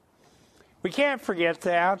sins. We can't forget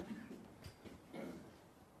that.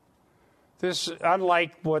 This,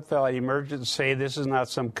 unlike what the emergents say, this is not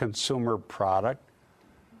some consumer product.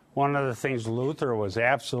 One of the things Luther was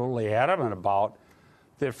absolutely adamant about,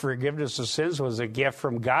 that forgiveness of sins was a gift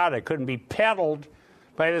from God. It couldn't be peddled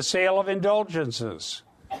by the sale of indulgences.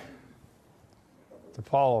 To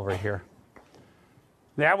Paul over here.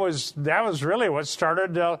 That was really what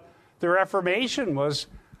started the Reformation, was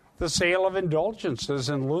the sale of indulgences,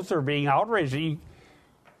 and Luther being outraged.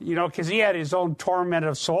 Because he had his own torment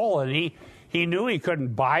of soul, and he He knew he couldn't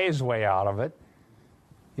buy his way out of it.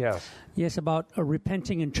 Yes. Yes, about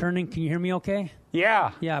repenting and turning. Can you hear me okay?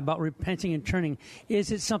 Yeah. Yeah, about repenting and turning.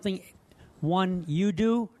 Is it something, one, you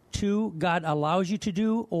do, two, God allows you to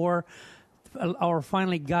do, or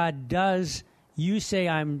finally God does, you say,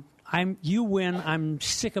 you win, I'm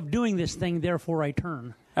sick of doing this thing, therefore I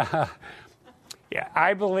turn? Yeah,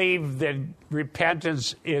 I believe that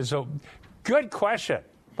repentance is a good question,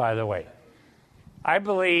 by the way. I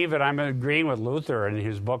believe, and I'm agreeing with Luther in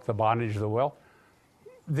his book, The Bondage of the Will,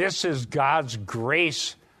 this is God's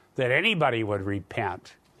grace that anybody would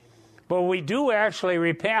repent. But we do actually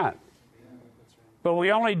repent. But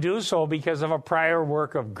we only do so because of a prior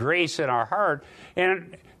work of grace in our heart.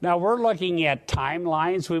 And now we're looking at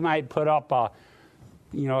timelines. We might put up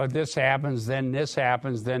this happens, then this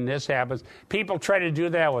happens, then this happens. People try to do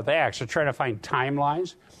that with Acts. They try to find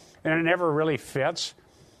timelines, and it never really fits.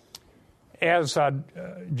 As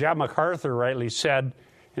John MacArthur rightly said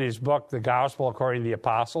in his book, The Gospel According to the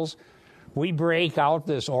Apostles, we break out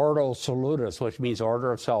this Ordo Salutis, which means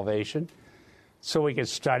order of salvation, so we can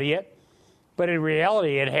study it. But in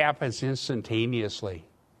reality, it happens instantaneously.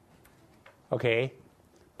 Okay?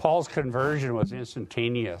 Paul's conversion was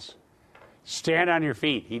instantaneous. Stand on your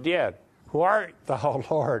feet. He did. Who art thou,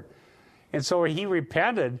 Lord? And so he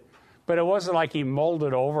repented, but it wasn't like he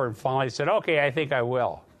molded over and finally said, okay, I think I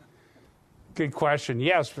will. Good question.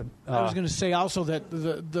 Yes. But, I was going to say also that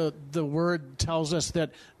the word tells us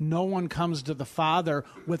that no one comes to the Father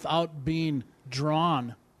without being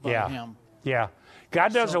drawn by him. Yeah.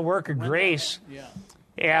 God does a work of grace.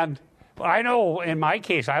 And I know in my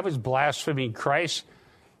case, I was blaspheming Christ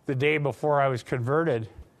the day before I was converted.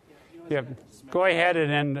 Yeah. Go ahead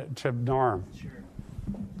and then to Norm. Sure.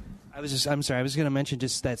 I'm sorry. I was going to mention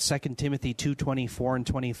just that 2 Timothy 2:24 and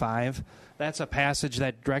 25. That's a passage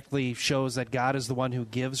that directly shows that God is the one who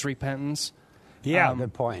gives repentance. Yeah,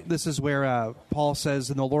 good point. This is where Paul says,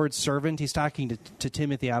 in the Lord's servant, he's talking to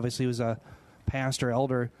Timothy, obviously, who's a pastor,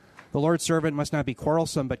 elder. The Lord's servant must not be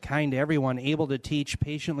quarrelsome, but kind to everyone, able to teach,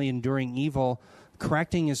 patiently enduring evil,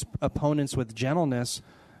 correcting his opponents with gentleness.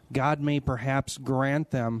 God may perhaps grant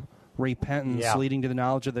them repentance, leading to the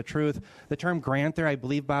knowledge of the truth. The term grant there, I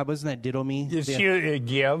believe, Bob, wasn't that didomi? It's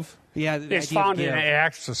give. Yeah. It's found in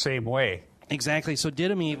Acts the same way. Exactly. So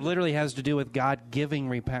didomi literally has to do with God giving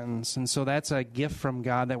repentance. And so that's a gift from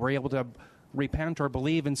God that we're able to repent or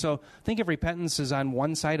believe. And so think of repentance as on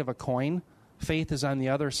one side of a coin. Faith is on the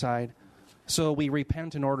other side. So we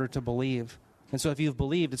repent in order to believe. And so if you've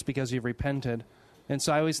believed, it's because you've repented. And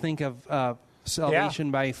so I always think of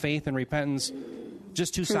salvation by faith and repentance,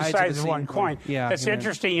 just two sides of the same one coin. Yeah, it's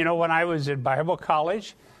interesting. You know, when I was in Bible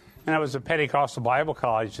college, and I was at Pentecostal Bible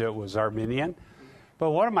College that was Arminian,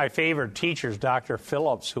 but one of my favorite teachers, Dr.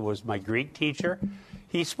 Phillips, who was my Greek teacher,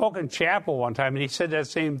 he spoke in chapel one time, and he said that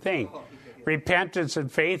same thing. Repentance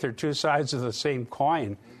and faith are two sides of the same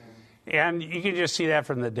coin. And you can just see that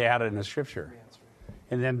from the data in the Scripture.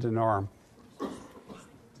 And then to Norm.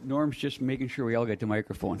 Norm's just making sure we all get the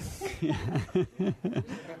microphone.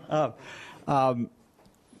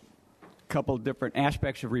 Couple different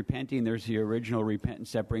aspects of repenting. There's the original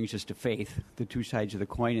repentance that brings us to faith, the two sides of the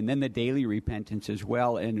coin, and then the daily repentance as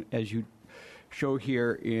well. And as you show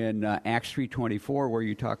here in Acts 3:24, where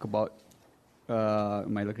you talk about,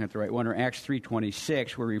 am I looking at the right one? Or Acts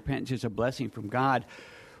 3:26, where repentance is a blessing from God.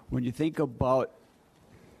 When you think about,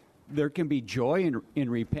 there can be joy in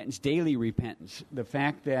repentance, daily repentance. The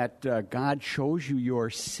fact that God shows you your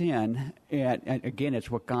sin, and again, it's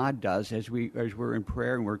what God does as we're in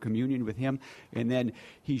prayer and we're communing with Him, and then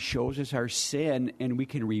He shows us our sin, and we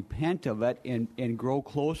can repent of it and grow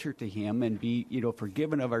closer to Him and be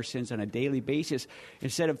forgiven of our sins on a daily basis.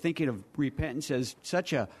 Instead of thinking of repentance as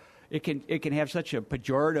it can have such a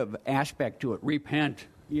pejorative aspect to it. Repent,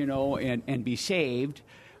 and be saved.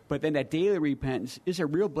 But then that daily repentance is a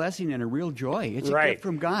real blessing and a real joy. It's a gift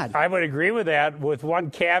from God. I would agree with that with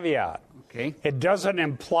one caveat. Okay. It doesn't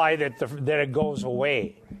imply that it goes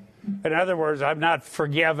away. In other words, I'm not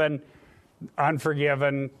forgiven,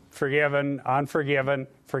 unforgiven, forgiven, unforgiven,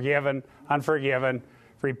 forgiven, unforgiven,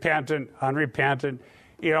 repentant, unrepentant.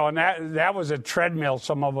 And that was a treadmill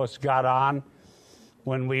some of us got on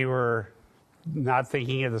when we were not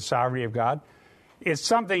thinking of the sovereignty of God. It's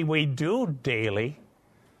something we do daily.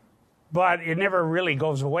 But it never really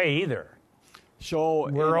goes away either. So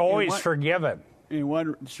we're always forgiven.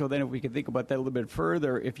 So then if we can think about that a little bit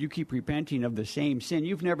further, if you keep repenting of the same sin,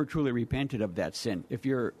 you've never truly repented of that sin. If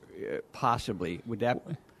you're possibly, would that?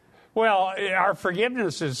 Well, our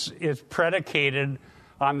forgiveness is predicated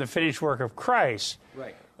on the finished work of Christ.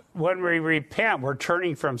 Right. When we repent, we're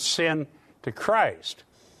turning from sin to Christ.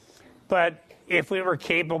 But if we were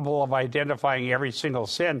capable of identifying every single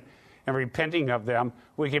sin and repenting of them,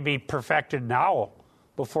 we could be perfected now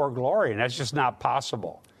before glory, and that's just not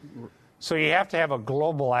possible. So you have to have a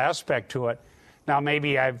global aspect to it. Now,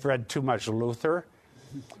 maybe I've read too much Luther,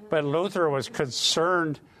 but Luther was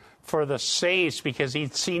concerned for the saints because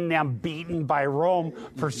he'd seen them beaten by Rome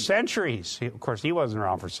for centuries. Of course, he wasn't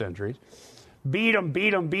around for centuries. Beat them,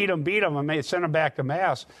 and they sent them back to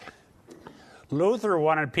Mass. Luther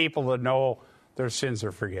wanted people to know their sins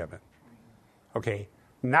are forgiven. Okay,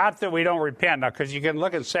 not that we don't repent. Now, because you can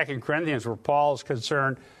look at 2 Corinthians where Paul's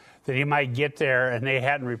concerned that he might get there and they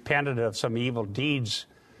hadn't repented of some evil deeds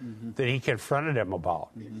that he confronted them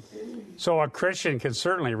about. So a Christian can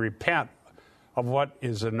certainly repent of what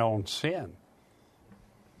is a known sin.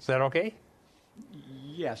 Is that okay?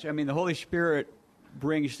 Yes. I mean, the Holy Spirit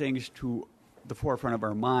brings things to the forefront of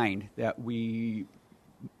our mind that he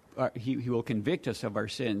will convict us of our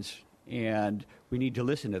sins, and we need to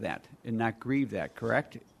listen to that and not grieve that,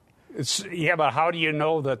 correct? But how do you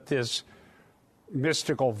know that this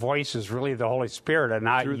mystical voice is really the Holy Spirit and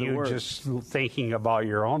not you just thinking about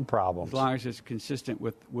your own problems? As long as it's consistent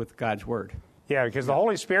with God's Word. Yeah, because the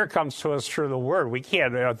Holy Spirit comes to us through the Word. We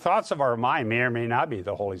can't. Thoughts of our mind may or may not be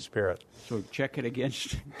the Holy Spirit. So check it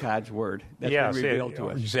against God's Word. That's been revealed to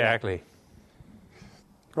us. Exactly.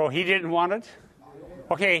 Oh, he didn't want it?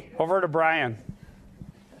 Okay, over to Brian.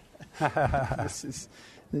 This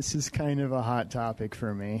is kind of a hot topic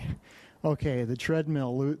for me. Okay, the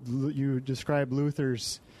treadmill. You described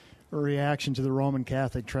Luther's reaction to the Roman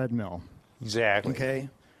Catholic treadmill. Exactly. Okay.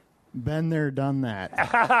 Been there, done that.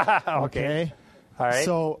 Okay. All right.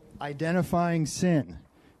 So, identifying sin.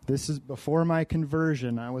 This is before my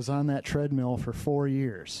conversion. I was on that treadmill for 4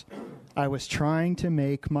 years. I was trying to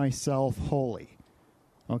make myself holy.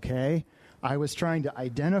 Okay? I was trying to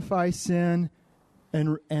identify sin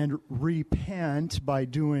and repent by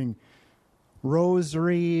doing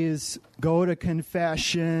rosaries, go to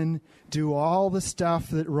confession, do all the stuff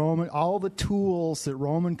that all the tools that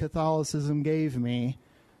Roman Catholicism gave me.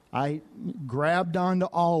 I grabbed onto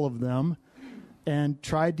all of them and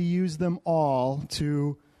tried to use them all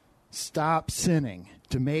to stop sinning,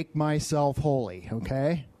 to make myself holy,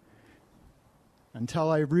 okay? Until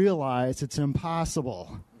I realized it's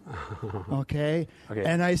impossible, okay?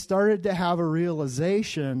 And I started to have a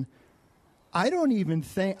realization, I don't even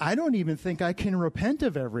think I can repent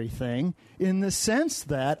of everything, in the sense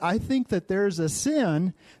that I think that there's a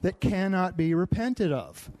sin that cannot be repented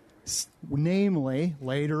of. Namely,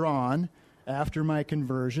 later on, after my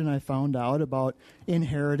conversion, I found out about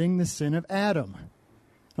inheriting the sin of Adam.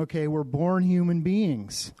 Okay, we're born human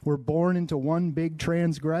beings. We're born into one big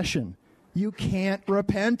transgression. You can't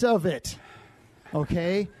repent of it.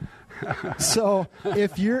 Okay? So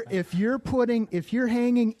if you're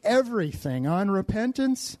hanging everything on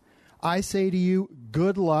repentance, I say to you,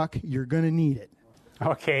 good luck, you're going to need it.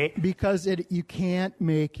 Okay. Because you can't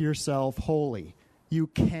make yourself holy. You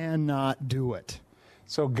cannot do it.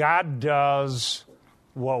 So God does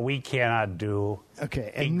what we cannot do.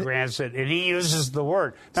 Okay. He grants it, and he uses the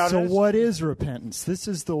word. Now, so what is repentance? This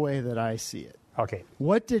is the way that I see it. Okay.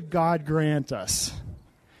 What did God grant us?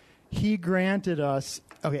 He granted us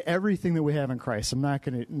everything that we have in Christ. I'm not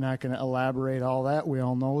going to elaborate all that. We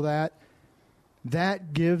all know that.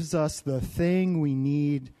 That gives us the thing we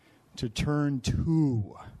need to turn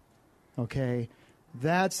to. Okay?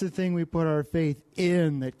 That's the thing we put our faith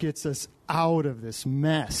in that gets us out of this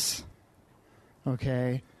mess.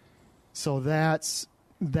 Okay? So that's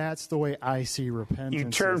the way I see repentance. You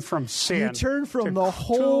turn from sin. You turn from the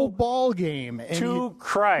whole ball game to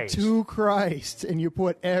Christ. To Christ, and you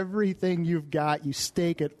put everything you've got. You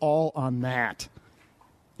stake it all on that,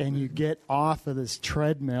 and you get off of this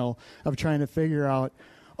treadmill of trying to figure out.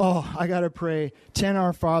 Oh, I got to pray 10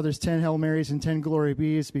 Our Fathers, 10 Hail Marys, and 10 Glory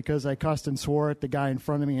Bees because I cussed and swore at the guy in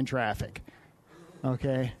front of me in traffic.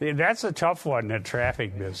 Okay? That's a tough one, the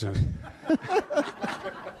traffic business.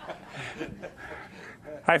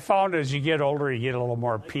 I found as you get older, you get a little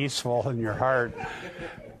more peaceful in your heart.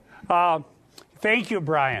 Thank you,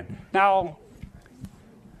 Brian. Now,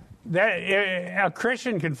 a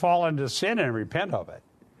Christian can fall into sin and repent of it.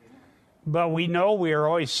 But we know we are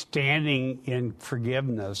always standing in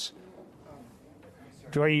forgiveness.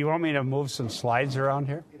 Joy, you want me to move some slides around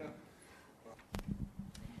here?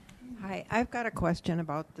 Hi, I've got a question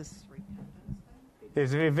about this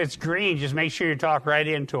repentance. If it's green, just make sure you talk right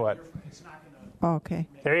into it. Okay.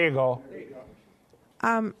 There you go.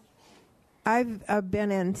 I've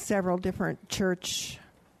been in several different church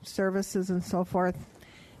services and so forth,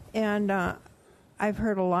 and I've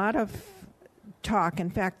heard a lot of talk. In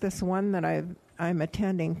fact, this one that I'm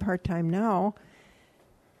attending part-time now,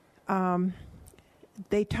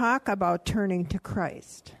 they talk about turning to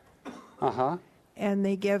Christ. Uh-huh. And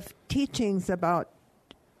they give teachings about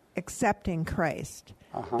accepting Christ.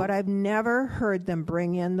 Uh-huh. But I've never heard them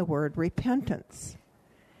bring in the word repentance.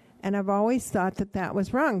 And I've always thought that that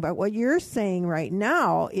was wrong. But what you're saying right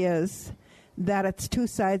now is that it's two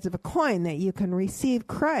sides of a coin, that you can receive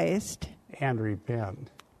Christ and repent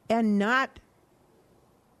and not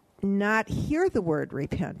hear the word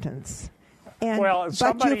repentance. And,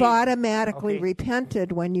 but you've automatically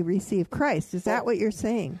repented when you receive Christ. Is that what you're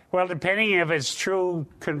saying? Well, depending if it's true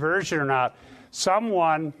conversion or not.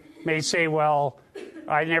 Someone may say, well,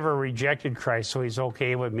 I never rejected Christ, so he's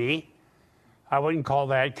okay with me. I wouldn't call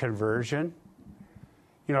that conversion.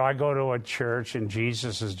 You know, I go to a church and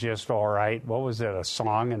Jesus is just all right. What was it, a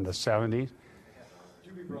song in the 70s?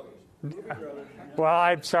 Doobie Brothers. Well,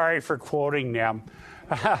 I'm sorry for quoting them.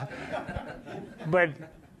 But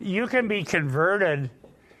you can be converted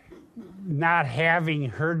not having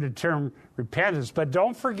heard the term repentance. But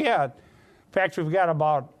don't forget, in fact, we've got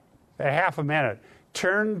about a half a minute.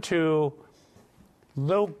 Turn to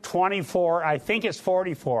Luke 24. I think it's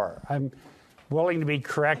 44. I'm willing to be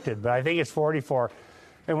corrected, but I think it's 44.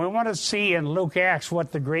 And we want to see in Luke Acts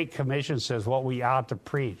what the Great Commission says, what we ought to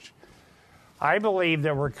preach. I believe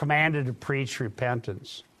that we're commanded to preach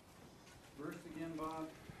repentance. Verse again, Bob.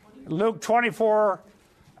 Luke 24,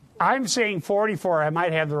 I'm saying 44. I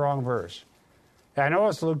might have the wrong verse. I know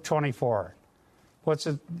it's Luke 24. What's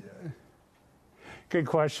it? Good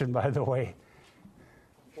question, by the way.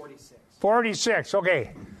 46. 46,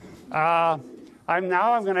 okay. I'm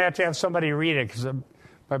going to have somebody read it because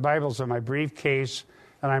my Bible's in my briefcase,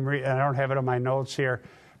 and I don't have it on my notes here.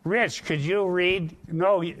 Rich, could you read?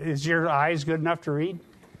 No, is your eyes good enough to read?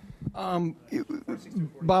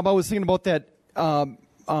 Bob, I was thinking about that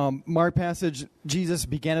Mark passage. Jesus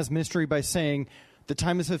began his ministry by saying, the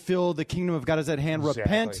time is fulfilled, the kingdom of God is at hand. Exactly.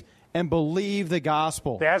 Repent and believe the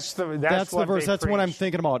gospel. That's the verse. That's what I'm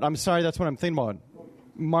thinking about. I'm sorry, that's what I'm thinking about.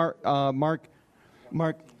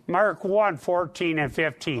 Mark 1, 14 and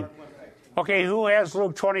 15. Okay, who has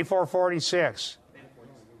Luke 24, 46?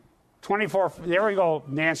 24, there we go,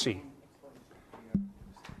 Nancy.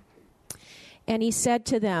 And he said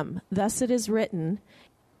to them, thus it is written,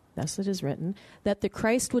 that the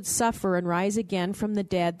Christ would suffer and rise again from the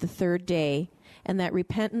dead the third day, and that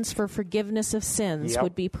repentance for forgiveness of sins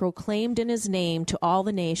would be proclaimed in his name to all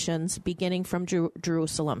the nations, beginning from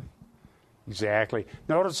Jerusalem. Exactly.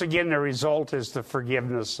 Notice again, the result is the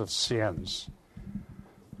forgiveness of sins.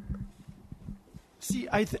 See,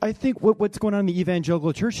 I think what's going on in the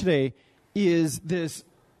evangelical church today is this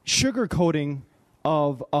sugarcoating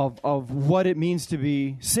of what it means to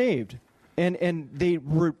be saved, and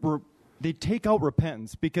they take out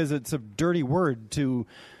repentance because it's a dirty word to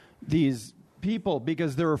these people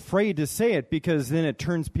because they're afraid to say it because then it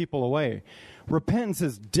turns people away. Repentance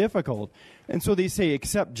is difficult, and so they say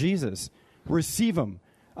accept Jesus, receive him,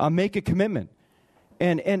 make a commitment.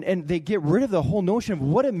 And they get rid of the whole notion of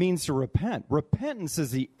what it means to repent. Repentance is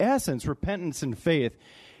the essence. Repentance and faith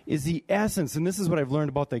is the essence. And this is what I've learned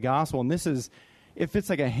about the gospel. And this is, it fits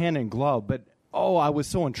like a hand in glove. But, I was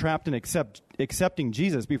so entrapped in accepting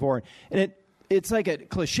Jesus before. And it's like a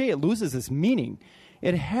cliche. It loses its meaning.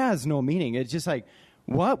 It has no meaning. It's just like,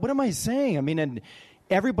 what? What am I saying? I mean, and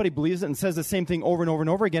everybody believes it and says the same thing over and over and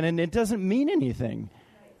over again. And it doesn't mean anything.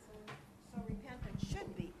 So repentance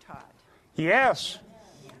should be taught. Yes.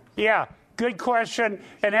 Yeah, good question.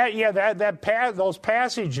 And those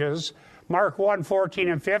passages, Mark 1, 14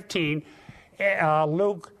 and 15,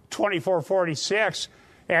 Luke 24, 46,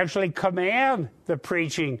 actually command the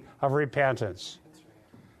preaching of repentance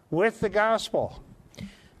with the gospel.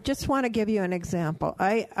 Just want to give you an example.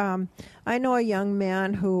 I know a young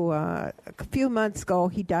man who, a few months ago,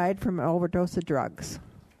 he died from an overdose of drugs.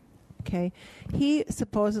 Okay? He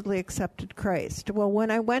supposedly accepted Christ. Well,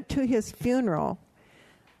 when I went to his funeral,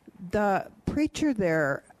 the preacher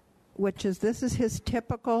there, this is his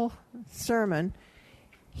typical sermon,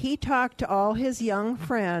 he talked to all his young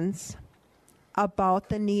friends about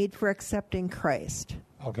the need for accepting Christ.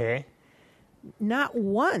 Okay. Not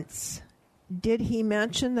once did he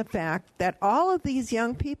mention the fact that all of these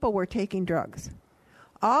young people were taking drugs.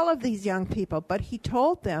 All of these young people. But he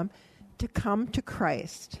told them to come to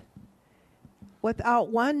Christ without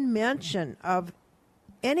one mention of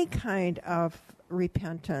any kind of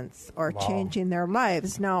repentance or changing their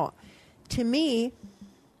lives. Now, to me,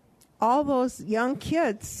 all those young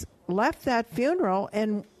kids left that funeral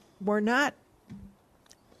and were not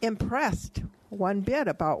impressed one bit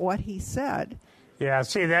about what he said. Yeah,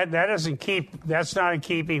 see, that's not in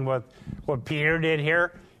keeping with what Peter did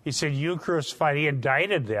here. He said, you crucified, he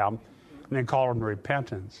indicted them, and then called them to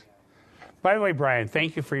repentance. By the way, Brian,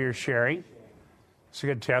 thank you for your sharing. It's a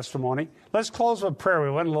good testimony. Let's close with prayer.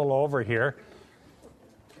 We went a little over here.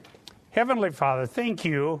 Heavenly Father, thank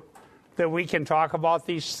you that we can talk about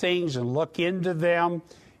these things and look into them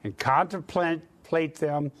and contemplate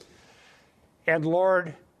them. And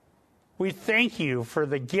Lord, we thank you for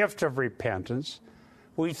the gift of repentance.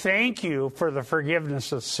 We thank you for the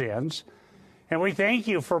forgiveness of sins. And we thank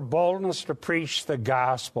you for boldness to preach the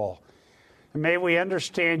gospel. And may we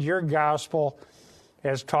understand your gospel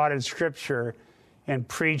as taught in Scripture and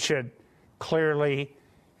preach it clearly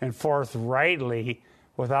and forthrightly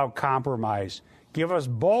without compromise. Give us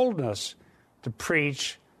boldness to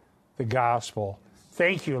preach the gospel.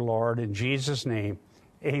 Thank you, Lord, in Jesus' name.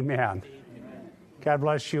 Amen. God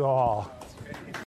bless you all.